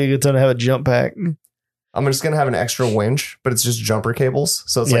 That'd be a good time to have a jump pack. I'm just going to have an extra winch, but it's just jumper cables.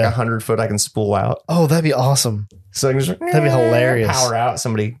 So it's like 100 foot I can spool out. Oh, that'd be awesome. So I can just That'd be hilarious. Power out.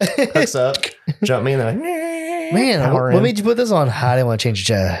 Somebody hooks up, jump me, and then Man, power what in. made you put this on? I didn't want to change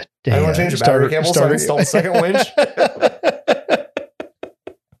it. I want to change the battery cable so I can install the second winch.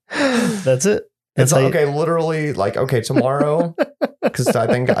 That's it. It's That's how you- okay. Literally, like, okay, tomorrow, because I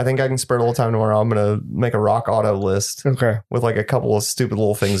think I can spare a little time tomorrow. I'm gonna make a Rock Auto list Okay. with like a couple of stupid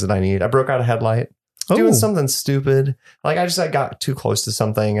little things that I need. I broke out a headlight. Doing Oh. something stupid. Like I got too close to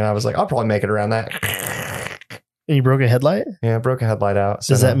something, and I was like, I'll probably make it around that. And you broke a headlight? Yeah, I broke a headlight out.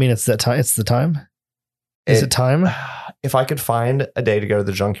 So Does that mean it's that time? It's the time? Is it time? If I could find a day to go to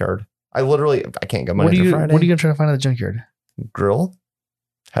the junkyard, I can't go What Monday are through you Friday. What are you gonna try to find at the junkyard? Grill?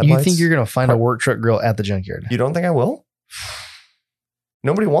 You Headlights? think you're gonna find a work truck grill at the junkyard? You don't think I will?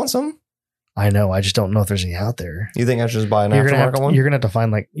 Nobody wants them. I know. I just don't know if there's any out there. You think I should just buy an You're gonna, aftermarket one? you're gonna have to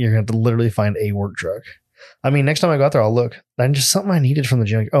find you're gonna have to literally find a work truck. I mean, next time I go out there, I'll look. And just something I needed from the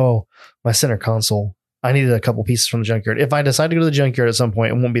junkyard. Oh, my center console. I needed a couple pieces from the junkyard. If I decide to go to the junkyard at some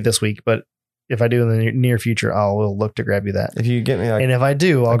point, it won't be this week, but if I do in the near future, I will look to grab you that. If you get me like And if I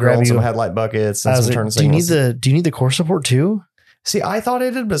do, I'll a grill grab and you some headlight buckets and I was some like, turn signals. do you need the core support too? See, I thought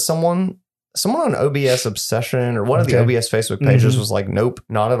it did, but someone on OBS Obsession or one of the Okay. OBS Facebook pages Mhm. was like, nope,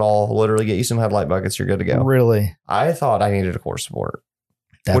 not at all. Literally get you some headlight buckets. You're good to go. Really? I thought I needed a core support,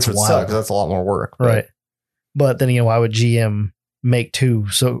 That's which would suck wild. because that's a lot more work. but Right. But then again, why would GM make two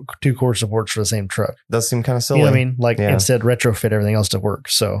core supports for the same truck? it does seem kind of silly. You know what I mean? Like Yeah. instead retrofit everything else to work.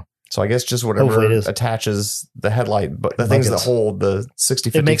 So So I guess just Hopefully whatever it is. attaches the headlight, but the things that Buckets. hold the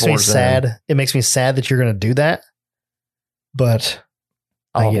 6054s it makes me in. sad. It makes me sad that you're going to do that. But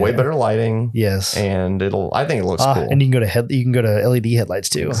I'll I have get way it. better lighting, yes. and I think it looks cool. And you can go to LED headlights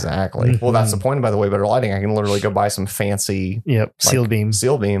too. Exactly. Well, that's the Mhm. point. By the way, better lighting. I can literally go buy some fancy Yep. Sealed beams.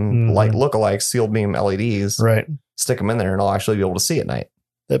 seal beam, Mhm. like lookalike seal beam LEDs. Right. Stick them in there, and I'll actually be able to see at night.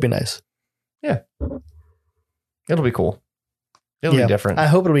 That'd be nice. It'll be cool. It'll Yeah. be different. I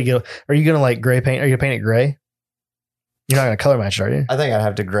hope it'll be good. Are you going to like gray paint? Are you going to paint it gray? You're not going to color match it, are you? I think I'd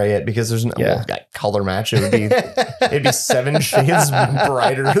have to gray it because there's no Yeah. color match. It would be it'd be 7 shades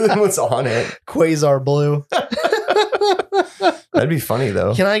brighter than what's on it. Quasar blue. That'd be funny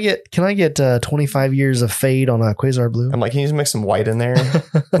though. Can I get 25 years of fade on a Quasar blue? I'm like, can you just mix some white in there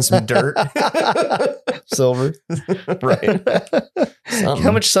and some dirt? Silver. Right. Something.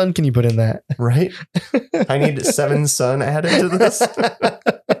 How much sun can you put in that? Right? I need 7 sun added to this.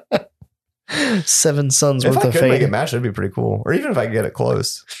 7 suns If worth I of could make fade. it match, that'd be pretty cool. Or even if I could get it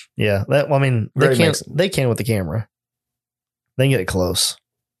close. Yeah. I mean, Gray they can with the camera. They can get it close.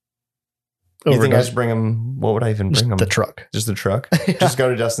 You think I Overdose. just bring them? What would I even Just bring them? the truck. Just the truck. Just go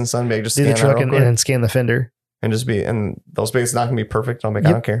to Dustin Sunbake. Just Do scan the truck that real quick. and scan the fender. And just be, and those bits not gonna be perfect. I'm like, I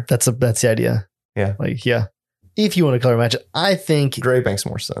Yep. don't care. That's the idea. Yeah. Like, yeah. If you want to color match it, I think Gray makes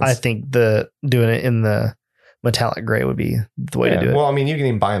more sense. doing it in the metallic gray would be the way to do it. Well, I mean, you can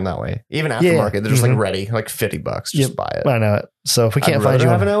even buy them that way. Even Yeah. aftermarket, they're just Mhm. like ready, like $50. Just Yep. buy it. I know it. So if we can't I'd find rather you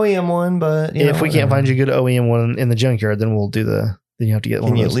have one, an OEM one, but you if know, we can't find you a good OEM one in the junkyard, then we'll do then you have to get one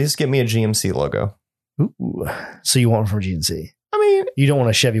can you of at those. least get me a GMC logo? Ooh. So you want one from GNC? I mean, You don't want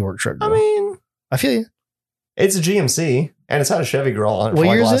a Chevy work truck? Girl. I feel you. it's a GMC, and it's had a Chevy grill on it What for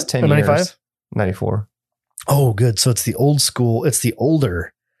like year the is last it? 10 A 95? years. 94. Oh, good. So it's the old school. It's the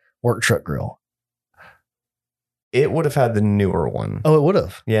older work truck grill. It would have had the newer one. Oh, it would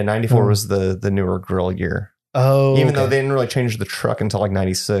have. Yeah, 94 Oh. was the newer grill year. Oh, Even though okay. they didn't really change the truck until like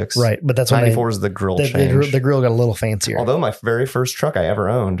 96. right, but that's when 94 is the grill the change. grill got a little fancier. Although my very first truck I ever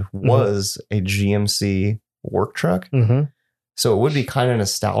owned was a GMC work truck. Mm-hmm. So it would be kind of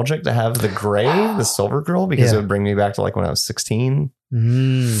nostalgic to have the gray, the silver grill, because Yeah. it would bring me back to like when I was 16.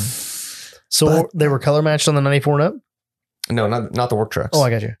 So But- they were color matched on the 94 and up? No, not the work trucks. Oh, I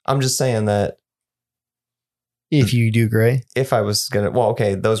got you. I'm just saying that If you do gray. if I was going to, well,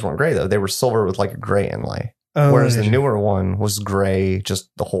 okay, those weren't gray though. They were silver with like a gray inlay. Oh, Whereas I the got you. newer one was gray, just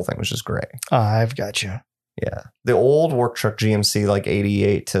the whole thing was just gray. I've got you. Yeah. The old work truck GMC, like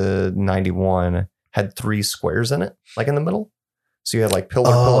 88 to 91, had 3 squares in it, like in the middle. So you had like pillar,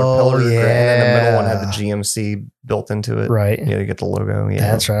 Oh, gray, and then the middle one had yeah. the GMC built into it. Right. You had to get the logo. Yeah.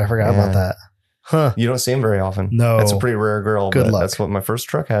 That's right. I forgot Yeah. about that. Huh. You don't see them very often. No. That's a pretty rare grill. Good but luck. That's what my first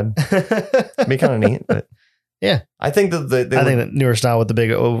truck had. It'd be kind of neat. But Yeah. I think that I think that newer style with the big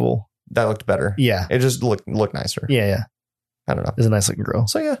oval. that looked better. Yeah. It just looked nicer. Yeah. Yeah. I don't know. It's a nice looking grill.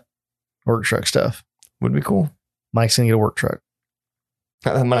 So yeah, Work truck stuff. would be cool. Mike's going to get a work truck.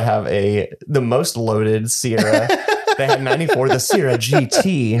 I'm gonna have the most loaded Sierra. They had 94, the Sierra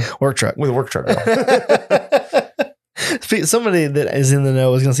GT Work truck. with a work truck grill. Somebody that is in the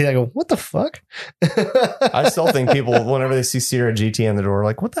know is going to see that and go, what the fuck? I still think people, whenever they see Sierra GT on the door, are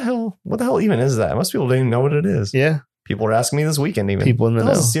like, what the hell even is that? Most people don't even know what it is. Yeah. People are asking me this weekend even. People in the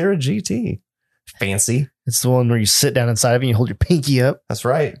know. Sierra GT. Fancy. It's the one where you sit down inside of it and you hold your pinky up. That's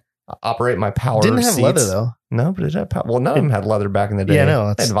right. I operate my power Didn't have seats. leather though. No, but it had power. Well, none of them had leather back in the day. Yeah,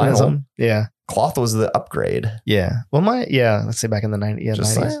 no. They had vinyl. Yeah. Cloth was the upgrade. Yeah. Well, let's say back in the 90s. Yeah,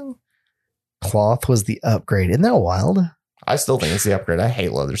 Just 90s. saying. Cloth was the upgrade. Isn't that wild? I still think it's the upgrade. I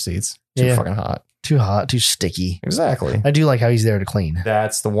hate leather seats. Too Yeah. fucking hot. Too hot, too sticky. Exactly. I do like how he's there to clean.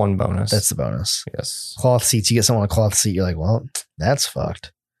 That's the one bonus. That's the bonus. yes. Cloth seats. You get someone on a cloth seat, you're like, well, that's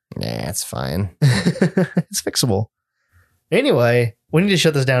fucked. Yeah, it's fine. It's fixable. Anyway, we need to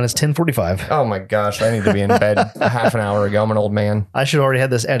shut this down. It's 10:45. Oh my gosh, I need to be in bed a half an hour ago. I'm an old man. I should already have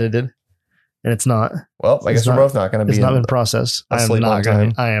this edited, and it's not. Well, I It's guess we're not- both not going to be. It's not been processed. I am asleep not on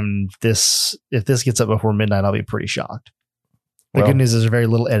going. time. I am this. If this gets up before midnight, I'll be pretty shocked. The Well- good news is very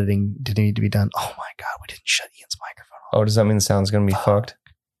little editing to need to be done. Oh my god, we didn't shut Ian's microphone off. Oh, does that mean the sound's going to be fucked?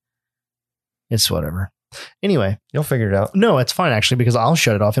 It's whatever. Anyway, You'll figure it out. no, it's fine actually because I'll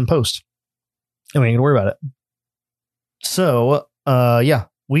shut it off in post, and we ain't gonna worry about it. So, yeah,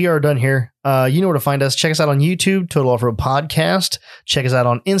 we are done here. You know where to find us. Check us out on YouTube, Total Off-Road Podcast. Check us out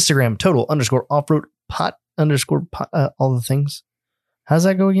on Instagram, Total_Off-Road all the things. How's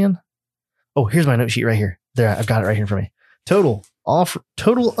that go again? Oh, here's my note sheet right here. There, I've got it right here for me. Total_Off-Road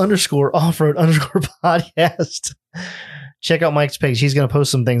Podcast. Check out Mike's page. He's going to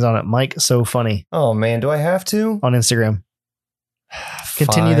post some things on it. Mike, so funny Oh man, do I have to? on Instagram.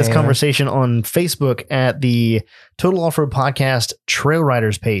 Continue this Fine. conversation on Facebook at the Total Off-Road Podcast Trail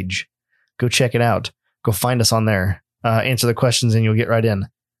Riders page. Go check it out. Go find us on there. Answer the questions and you'll get right in.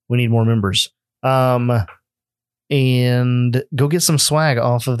 We need more members. And go get some swag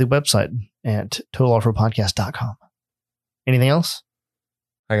off of the website at totaloffroadpodcast.com. Anything else?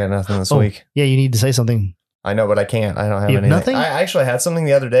 I got nothing this Oh. week. Yeah, you need to say something. I know, but I can't. I don't have You have anything. nothing? I actually had something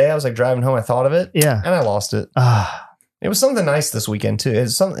the other day. I was like driving home. I thought of it Yeah. and I lost it. It was something nice this weekend too.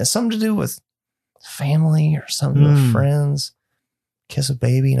 It's something to do with family or something with friends. Kiss a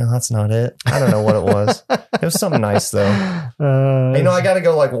baby. No, that's not it. I don't know what it was. It was something nice though. I got to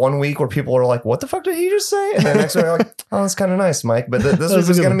go like 1 week where people are like, what the fuck did he just say? And then next week, I'm like, oh, that's kind of nice, Mike. But this was week a was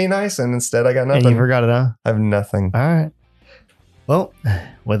good going to one. be nice. And instead I got And you nothing. forgot it, huh? I have nothing. All right. Well,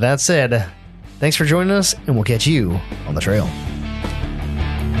 with that said, thanks for joining us, and we'll catch you on the trail.